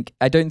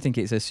 I don't think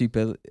it's a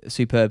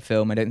superb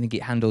film. I don't think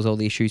it handles all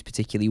the issues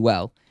particularly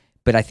well,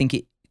 but I think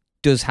it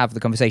does have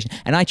the conversation.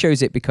 And I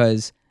chose it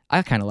because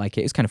I kind of like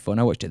it. It was kind of fun.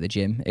 I watched it at the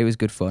gym. It was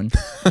good fun.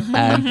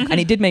 And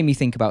it did make me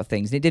think about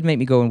things. It did make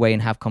me go away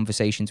and have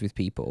conversations with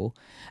people.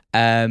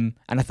 And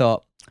I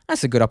thought,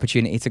 that's a good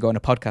opportunity to go on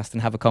a podcast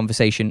and have a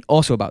conversation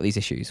also about these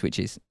issues, which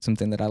is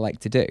something that I like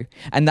to do.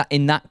 And that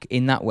in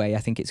that way, I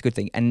think it's a good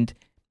thing. And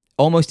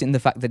almost in the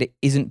fact that it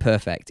isn't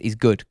perfect is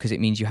good, because it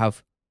means you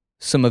have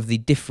some of the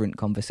different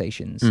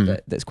conversations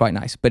that's quite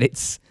nice. But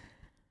it's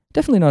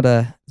definitely not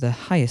the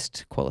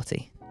highest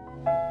quality.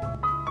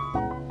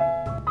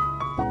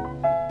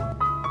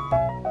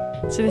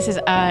 So this is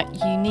our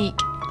unique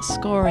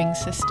scoring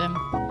system.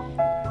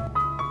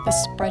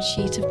 The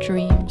spreadsheet of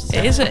dreams.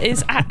 It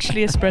is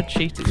actually a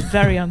spreadsheet. It's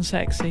very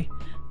unsexy.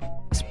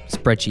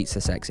 Spreadsheets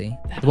are sexy.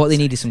 What they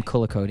need is some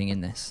color coding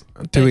in this.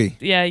 Do we?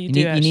 Yeah, you You do.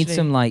 need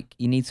actually.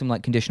 you need some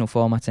conditional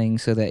formatting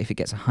so that if it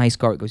gets a high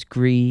score, it goes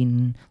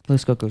green. Low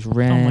score goes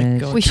red. Oh my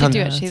God. We should do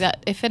Can- actually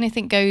that. If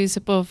anything goes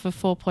above a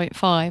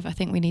 4.5, I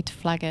think we need to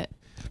flag it.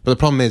 But the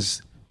problem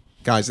is,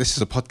 guys, this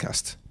is a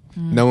podcast.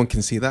 No one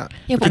can see that.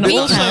 Yeah, We but could we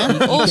do that.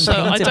 can. Also,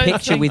 Paint I a don't picture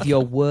think with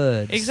your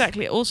words.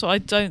 exactly. Also, I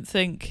don't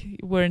think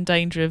we're in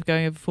danger of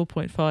going over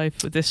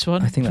 4.5 with this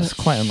one. I think that's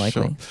quite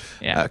unlikely. Sure.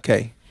 Yeah.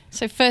 Okay.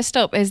 So first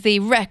up is the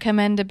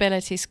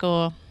recommendability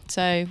score.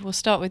 So we'll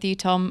start with you,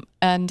 Tom,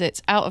 and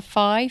it's out of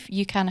 5.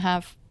 You can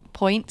have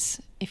points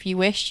if you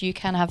wish. You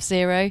can have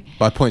 0.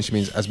 By points, she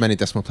means as many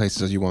decimal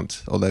places as you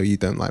want, although you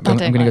don't like I that. I'm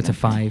don't going to go like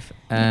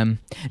to 5.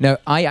 No,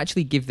 I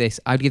actually give this.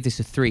 I'd give this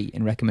a 3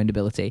 in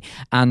recommendability,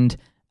 and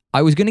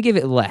I was going to give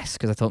it less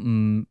because I thought,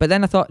 but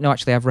then I thought, no,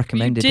 actually, I've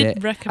recommended did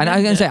it. recommend And I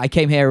was going it. to say, I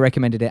came here,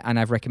 recommended it, and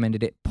I've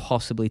recommended it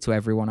possibly to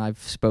everyone I've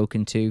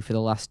spoken to for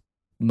the last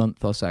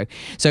month or so.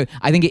 So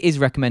I think it is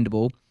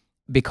recommendable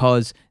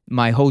because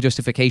my whole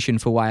justification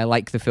for why I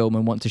like the film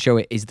and want to show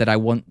it is that I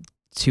want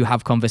to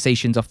have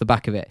conversations off the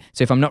back of it.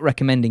 So if I'm not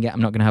recommending it,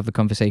 I'm not going to have the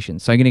conversation.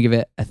 So I'm going to give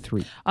it a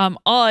 3.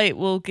 I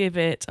will give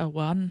it a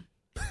 1.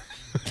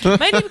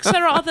 Mainly because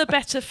there are other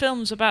better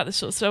films about this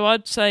sort of. So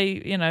I'd say,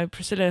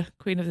 Priscilla,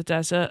 Queen of the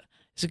Desert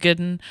is a good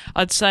one.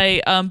 I'd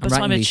say, but writing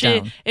I'm a these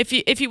cheer. down.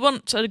 If you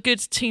want a good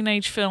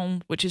teenage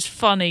film which is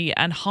funny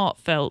and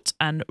heartfelt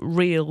and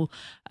real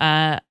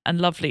and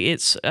lovely,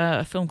 it's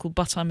a film called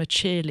But I'm a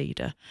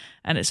Cheerleader,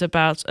 and it's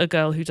about a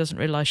girl who doesn't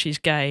realise she's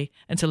gay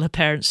until her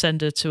parents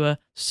send her to a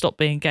stop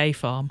being gay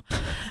farm,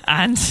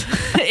 and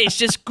it's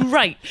just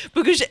great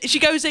because she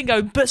goes in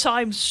going, but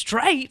I'm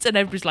straight, and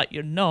everybody's like,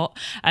 you're not,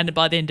 and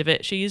by the end of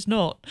it she is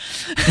not.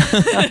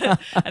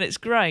 And it's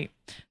great.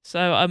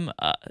 So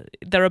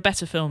there are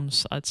better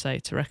films, I'd say,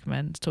 to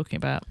recommend talking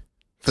about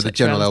For the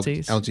general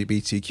sexualities.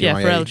 LGBTQIA. Yeah,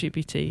 for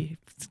LGBT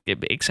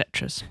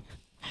etc.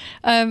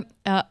 I'm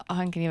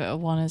gonna give it a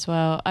 1 as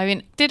well. I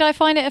mean, did I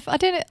find it?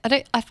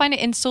 I find it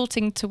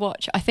insulting to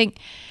watch. I think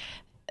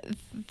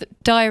the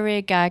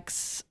diarrhea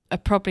gags are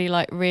probably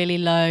like really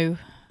low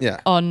Yeah.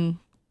 on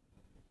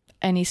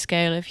any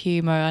scale of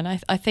humour, and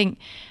I think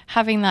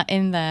having that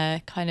in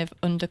there kind of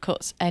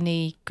undercuts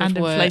any good And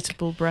work.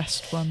 inflatable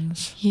breast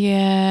ones.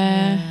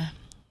 Yeah.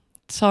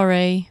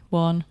 Sorry,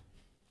 1.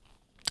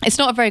 It's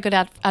not a very good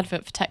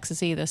advert for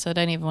Texas either, so I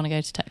don't even want to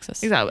go to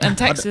Texas. Exactly. And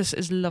Texas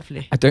is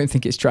lovely. I don't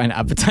think it's trying to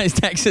advertise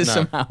Texas No.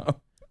 somehow.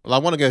 Well, I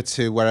want to go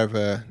to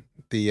wherever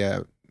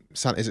the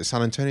is it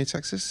San Antonio,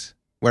 Texas?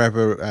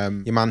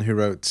 Wherever your man who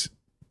wrote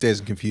Days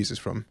and Confused is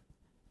from.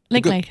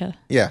 Linklater.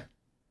 Yeah.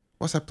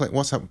 What's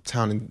that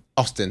town in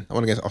Austin? I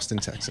want to go to Austin,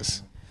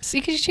 Texas. So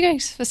you could go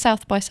for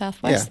South by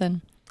Southwest Yeah.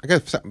 then. I go,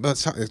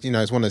 but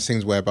it's one of those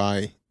things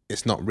whereby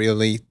it's not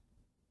really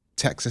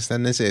Texas.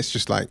 Then is it? It's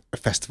just like a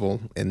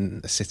festival in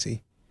a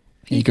city.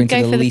 You You go could into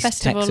go the for the least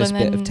festival Texas and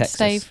bit of then Texas.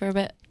 stay for a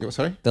bit. What,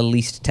 sorry? The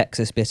least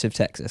Texas bit of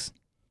Texas.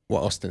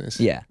 What Austin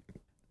is? Yeah.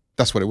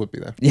 That's what it would be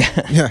though.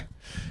 Yeah. Yeah.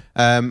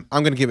 I'm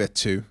going to give it a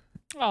 2.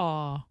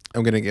 Oh,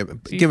 I'm going to give you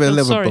it a feel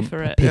little sorry bump.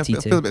 for it. Yeah, Pity I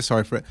feel a too. bit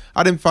sorry for it.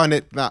 I didn't find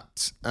it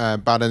that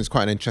bad, and it's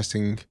quite an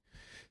interesting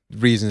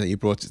reason that you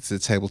brought it to the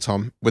table,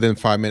 Tom. Within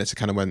 5 minutes, it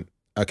kind of went,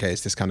 okay,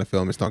 it's this kind of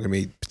film. It's not going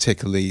to be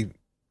particularly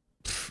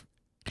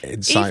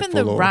insightful. even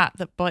the or, rat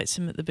that bites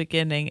him at the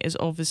beginning is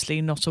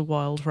obviously not a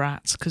wild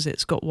rat because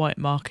it's got white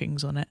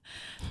markings on it.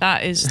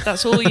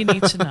 That's all you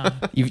need to know.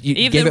 You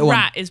Even give the it one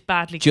rat is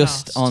badly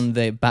just cast. on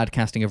the bad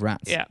casting of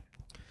rats. Yeah.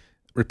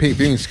 Repeat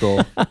viewing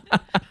score.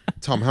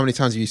 Tom, how many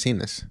times have you seen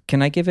this?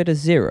 Can I give it a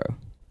 0?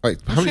 Wait,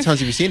 how many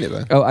times have you seen it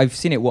though? Oh, I've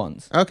seen it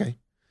once. Okay.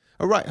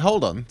 All right,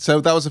 hold on. So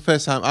that was the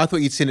first time. I thought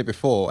you'd seen it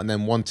before and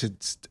then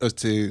wanted us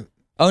to.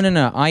 Oh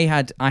no, I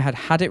had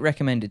it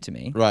recommended to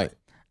me, Right.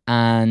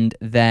 and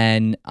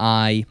then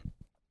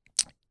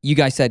you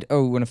guys said,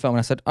 "Oh, we want a film," and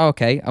I said, "Oh,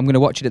 okay, I'm going to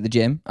watch it at the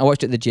gym." I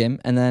watched it at the gym,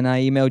 and then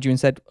I emailed you and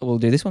said, "We'll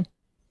do this one."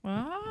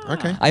 Ah.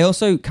 Okay. I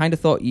also kind of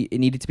thought it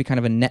needed to be kind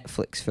of a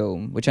Netflix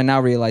film, which I now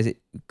realise it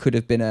could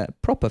have been a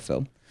proper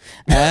film.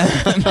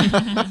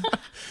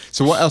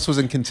 So what else was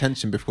in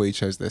contention before you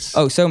chose this?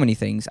 Oh, so many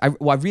things. I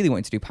really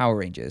wanted to do Power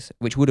Rangers,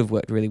 which would have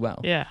worked really well.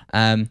 Yeah.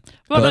 Well,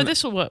 Well, no, but-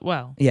 this will work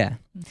well. Yeah.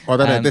 Well, I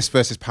don't know. Um, This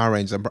versus Power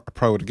Rangers, I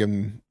probably would have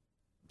given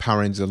Power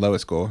Rangers a lower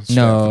score. straight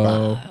off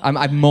the bat. No,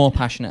 I'm more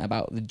passionate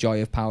about the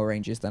joy of Power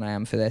Rangers than I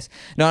am for this.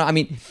 No, I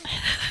mean,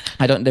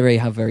 I don't really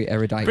have very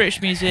erudite.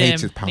 British Museum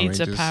hated Power needs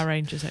Rangers. a Power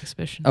Rangers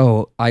exhibition.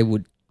 Oh,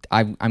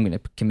 I'm going to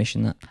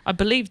commission that. I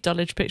believe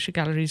Dulwich Picture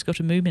Gallery's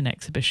got a Moomin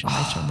exhibition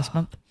later on this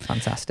month.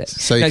 Fantastic.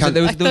 So you No, can't-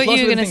 there was I thought lots you of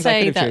were other gonna things I say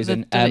could have that the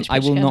chosen. Dulwich I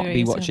will Picture not Gallery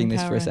be is watching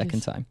this Power for a Rangers.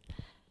 second time.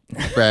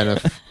 Fair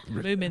enough.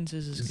 Moomins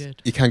is as good.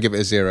 You can give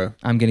it a 0.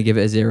 I'm going to give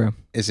it a 0.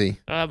 Izzy,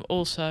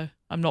 Also,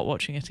 I'm not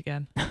watching it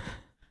again.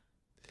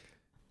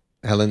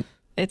 Helen,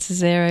 It's a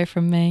 0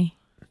 from me.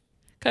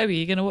 Kobe,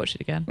 you're going to watch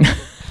it again?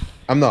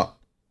 I'm not.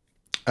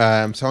 So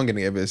I'm going to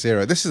give it a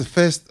 0. This is the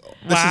first.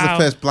 This is the Wow.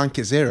 first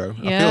blanket 0.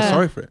 I feel Yeah.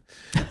 sorry for it,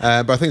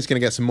 but I think it's going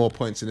to get some more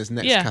points in this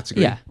next Yeah.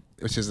 category, Yeah.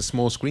 which is the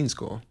small screen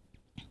score.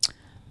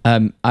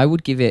 I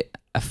would give it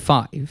a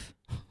 5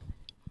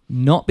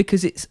 Not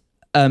because it's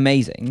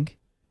amazing,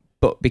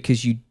 but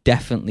because you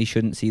definitely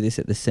shouldn't see this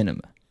at the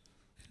cinema.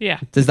 Yeah.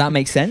 Does that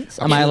make sense?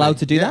 Am I allowed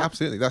to do that?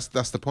 Absolutely.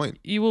 That's the point.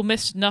 You will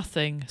miss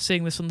nothing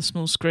seeing this on the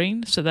small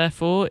screen, so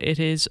therefore it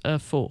is a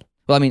 4.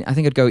 Well, I mean, I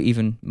think I'd go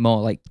even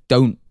more like,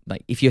 don't,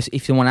 like,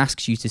 if someone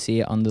asks you to see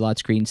it on the large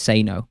screen,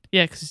 say no.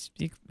 Yeah,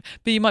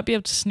 but you might be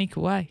able to sneak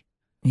away.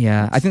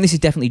 Yeah, I think this is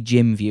definitely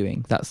gym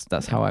viewing.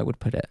 That's how I would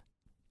put it.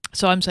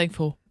 So I'm saying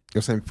 4.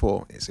 You're saying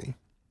 4, Izzy.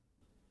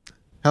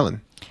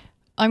 Helen?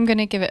 I'm going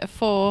to give it a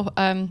 4.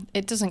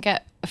 It doesn't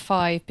get a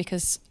 5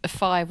 because a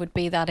 5 would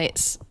be that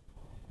it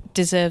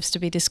deserves to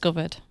be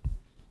discovered.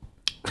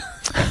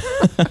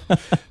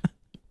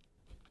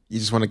 You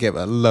just want to give it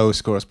a low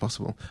score as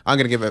possible. I'm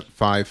going to give it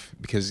 5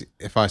 because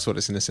if I saw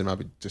this in the cinema, I'd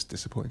be just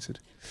disappointed.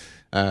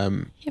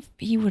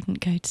 You wouldn't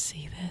go to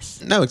see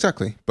this. No,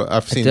 exactly. But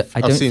I've seen. I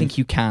don't think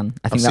you can.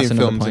 I think I've that's seen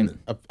another films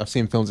point. I've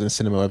seen films in the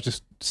cinema. I've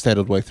just stayed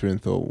all the way through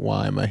and thought,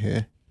 why am I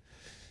here?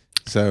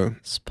 So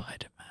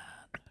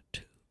Spider-Man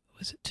 2.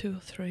 Was it 2 or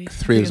 3?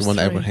 3 was the one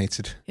that 3. everyone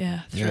hated.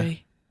 Yeah, 3. Yeah.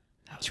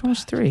 That Which one was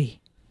bad. 3?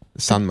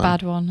 The Sandman.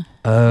 Bad one.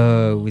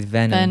 Oh, with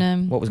Venom.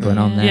 Venom. What was going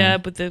on Yeah. there? Yeah,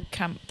 with the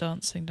camp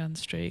dancing down the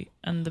street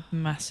and the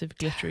massive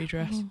glittery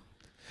dress. Oh.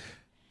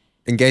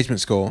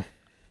 Engagement score.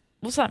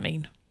 What's that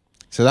mean?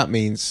 So that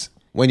means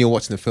when you're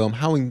watching the film,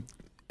 how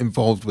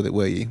involved with it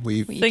were you? Were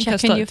you I think I checking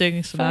started your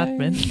doing some phone?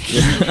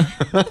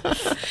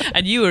 admin.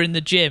 And you were in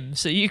the gym,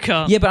 so you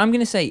can't. Yeah, but I'm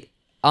going to say,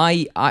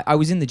 I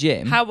was in the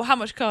gym. How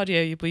much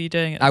cardio were you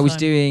doing at the I was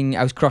time?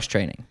 I was cross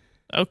training.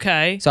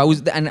 Okay. So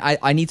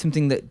I need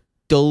something that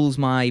dulls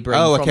my brain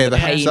Oh, from okay. the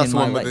pain That's in the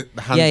my one leg. with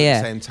the hands Yeah, at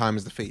yeah. the same time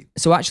as the feet.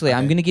 So actually,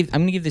 I'm Okay.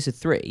 gonna give this a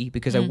 3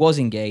 because I Mm. was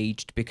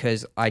engaged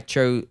because I'm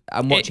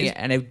watching is- it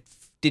and I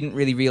didn't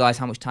really realize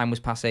how much time was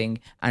passing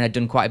and I'd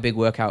done quite a big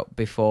workout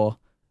before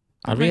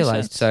I That makes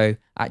realized. sense. So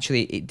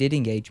actually, it did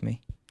engage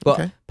me, but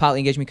Okay.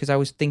 partly engaged me because I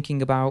was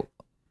thinking about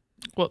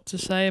What to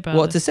say about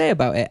what it? to say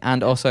about it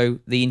and also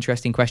the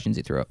interesting questions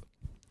it threw up.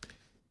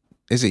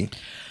 Izzy?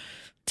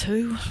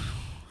 2.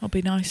 I'll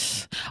be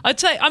nice. I'd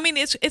say. I mean,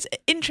 it's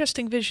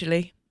interesting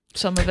visually.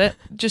 Some of it,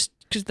 just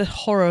because the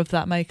horror of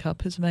that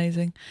makeup is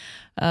amazing.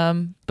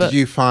 But Do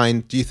you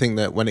think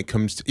that when it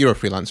comes to, you're a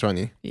freelancer, aren't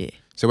you? yeah,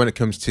 So when it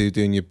comes to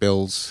doing your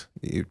bills,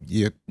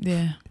 your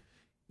yeah.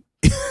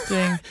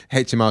 Doing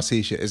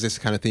HMRC shit, is this the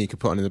kind of thing you could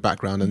put on in the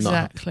background and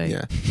Exactly.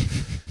 not? Yeah.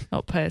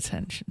 not pay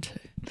attention to.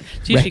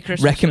 It's usually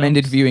Christmas.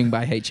 Recommended films. viewing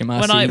by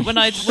HMRC. When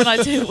I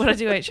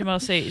do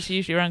HMRC, it's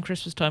usually around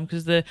Christmas time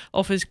because the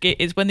office gig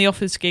is when the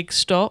office gigs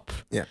stop.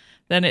 Yeah.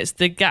 Then it's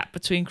the gap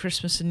between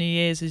Christmas and New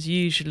Year's is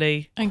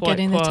usually And quite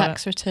getting quiet. the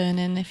tax return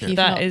in if you've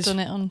That not is done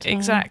it on time.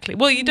 Exactly.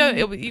 Well, you don't.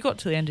 You got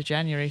to the end of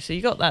January, so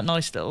you got that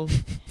nice little.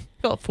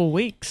 You got 4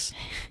 weeks.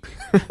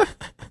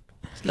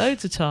 It's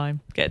loads of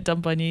time. Get it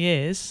done by New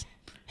Year's.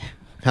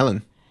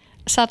 Helen?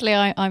 Sadly,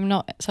 I'm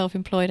not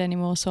self-employed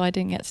anymore, so I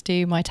didn't get to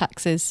do my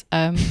taxes.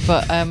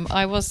 But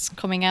I was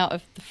coming out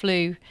of the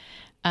flu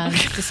and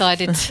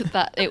decided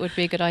that it would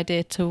be a good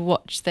idea to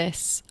watch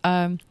this.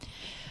 Did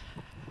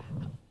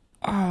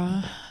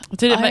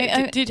it I- make?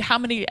 I- Did how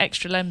many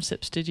extra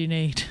Lemsips did you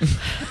need?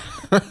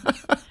 I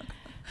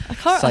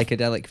can't.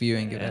 Psychedelic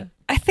viewing of Yeah. it.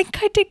 I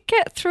think I did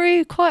get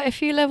through quite a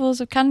few levels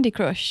of Candy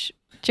Crush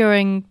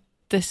during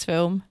this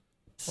film.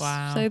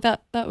 Wow. So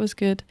that was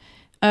good.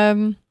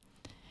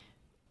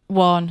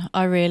 One,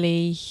 I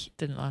really,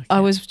 Didn't like. I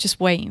it. was just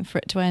waiting for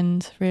it to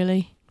end.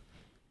 Really.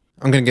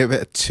 I'm going to give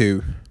it a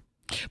 2.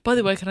 By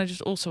the way, can I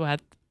just also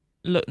add?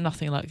 Look,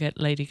 nothing like get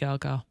Lady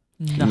Gaga.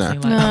 Nothing No.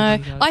 like No,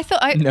 Lady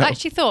Gaga. I No.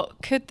 actually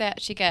thought, could they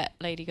actually get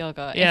Lady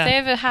Gaga? Yeah. If they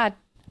ever had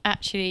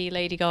actually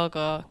Lady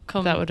Gaga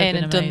come That in would have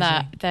been and done amazing.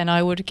 that, then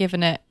I would have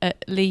given it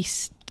at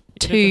least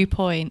You'd 2 have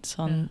points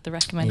on Yeah. the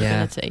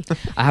recommendability.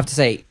 I have to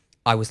say,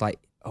 I was like,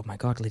 oh my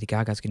God, Lady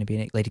Gaga's going to be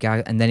in it. Lady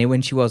Gaga. And then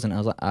when she wasn't, I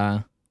was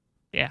like,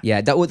 Yeah.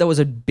 Yeah, that was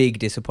a big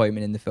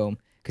disappointment in the film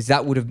because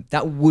that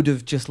would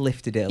have just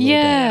lifted it a little bit.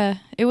 Yeah,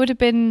 it would have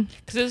been.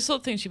 Because there's the sort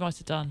of things you might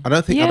have done. I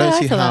don't Yeah, I I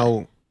see thought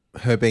how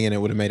her being in it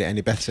would have made it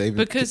any better. Even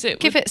Because it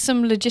Give would it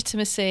some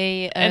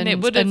legitimacy and, it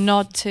would a have-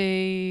 nod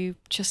to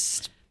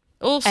just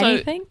also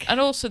anything. and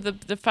also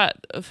the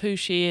fact of who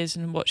she is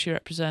and what she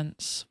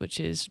represents, which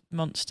is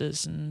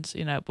monsters and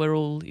we're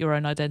all your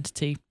own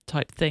identity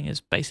type thing,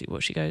 is basically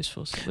what she goes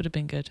for. So it would have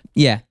been good.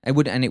 Yeah, it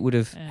would, and it would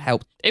have Yeah.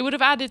 helped. It would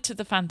have added to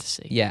the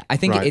fantasy. Yeah, I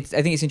think Right. it's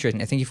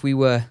interesting. I think if we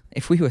were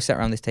sat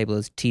around this table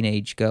as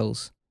teenage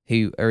girls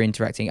who are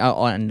interacting,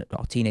 or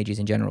teenagers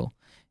in general,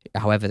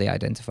 however they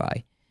identify,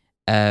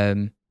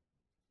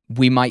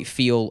 we might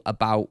feel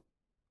about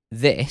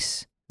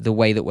this the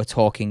way that we're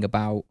talking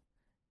about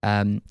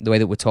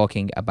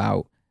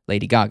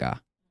Lady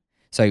Gaga.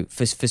 So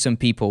for some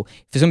people,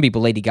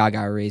 Lady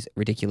Gaga is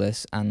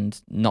ridiculous and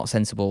not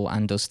sensible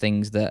and does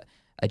things that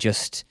are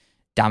just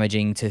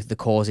damaging to the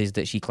causes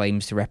that she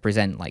claims to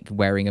represent, like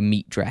wearing a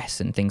meat dress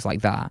and things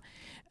like that.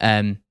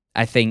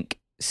 I think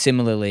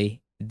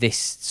similarly,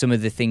 some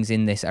of the things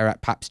in this are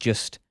perhaps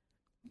just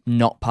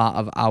not part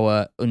of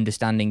our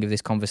understanding of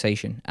this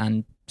conversation,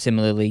 and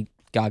similarly,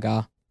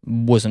 Gaga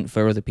wasn't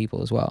for other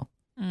people as well.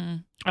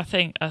 I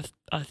think as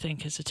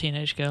a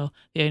teenage girl,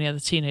 the only other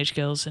teenage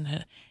girls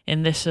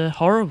in this are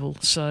horrible.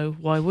 So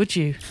why would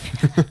you?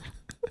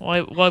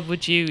 why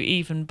would you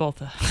even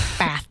bother?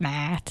 Bath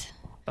mat.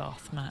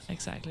 Bath mat,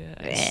 exactly.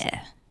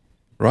 Yeah.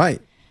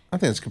 Right. I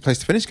think that's a good place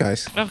to finish,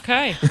 guys.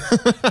 Okay.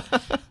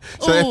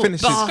 So it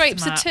finishes. bath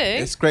Scrapes a mat. 2.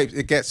 It's great.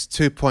 It gets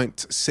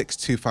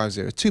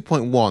 2.6250,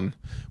 2.1,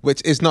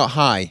 which is not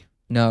high.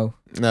 No.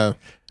 No.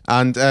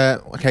 And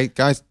okay,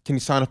 guys, can you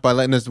sign off by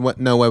letting us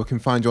know where we can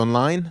find you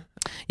online?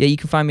 Yeah, you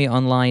can find me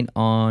online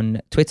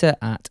on Twitter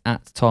at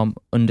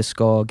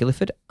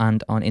Tom_Gilliford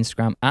and on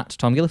Instagram at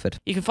Tom Gilliford.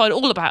 You can find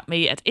all about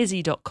me at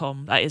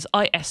izzy.com. That is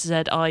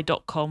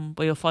ISZI.com,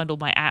 where you'll find all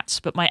my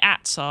ats. But my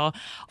ats are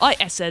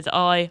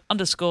ISZI_LAWRENCE,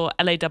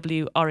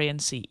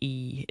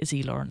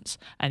 Izzy Lawrence.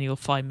 And you'll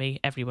find me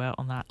everywhere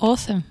on that.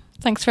 Awesome.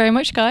 Thanks very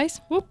much, guys.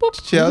 Whoop, whoop.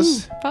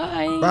 Cheers.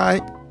 Bye. Bye.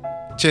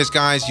 Cheers,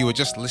 guys. You were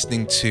just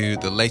listening to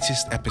the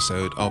latest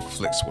episode of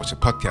FlixWatcher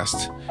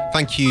Podcast.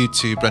 Thank you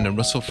to Brendan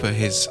Russell for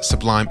his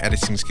sublime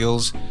editing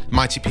skills,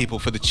 Mighty People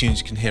for the tunes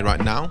you can hear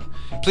right now.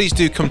 Please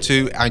do come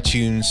to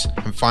iTunes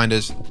and find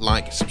us,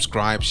 like,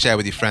 subscribe, share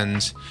with your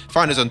friends.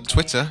 Find us on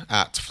Twitter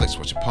at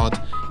FlixWatcherPod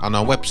and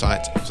our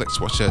website,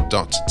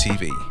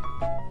 flixwatcher.tv.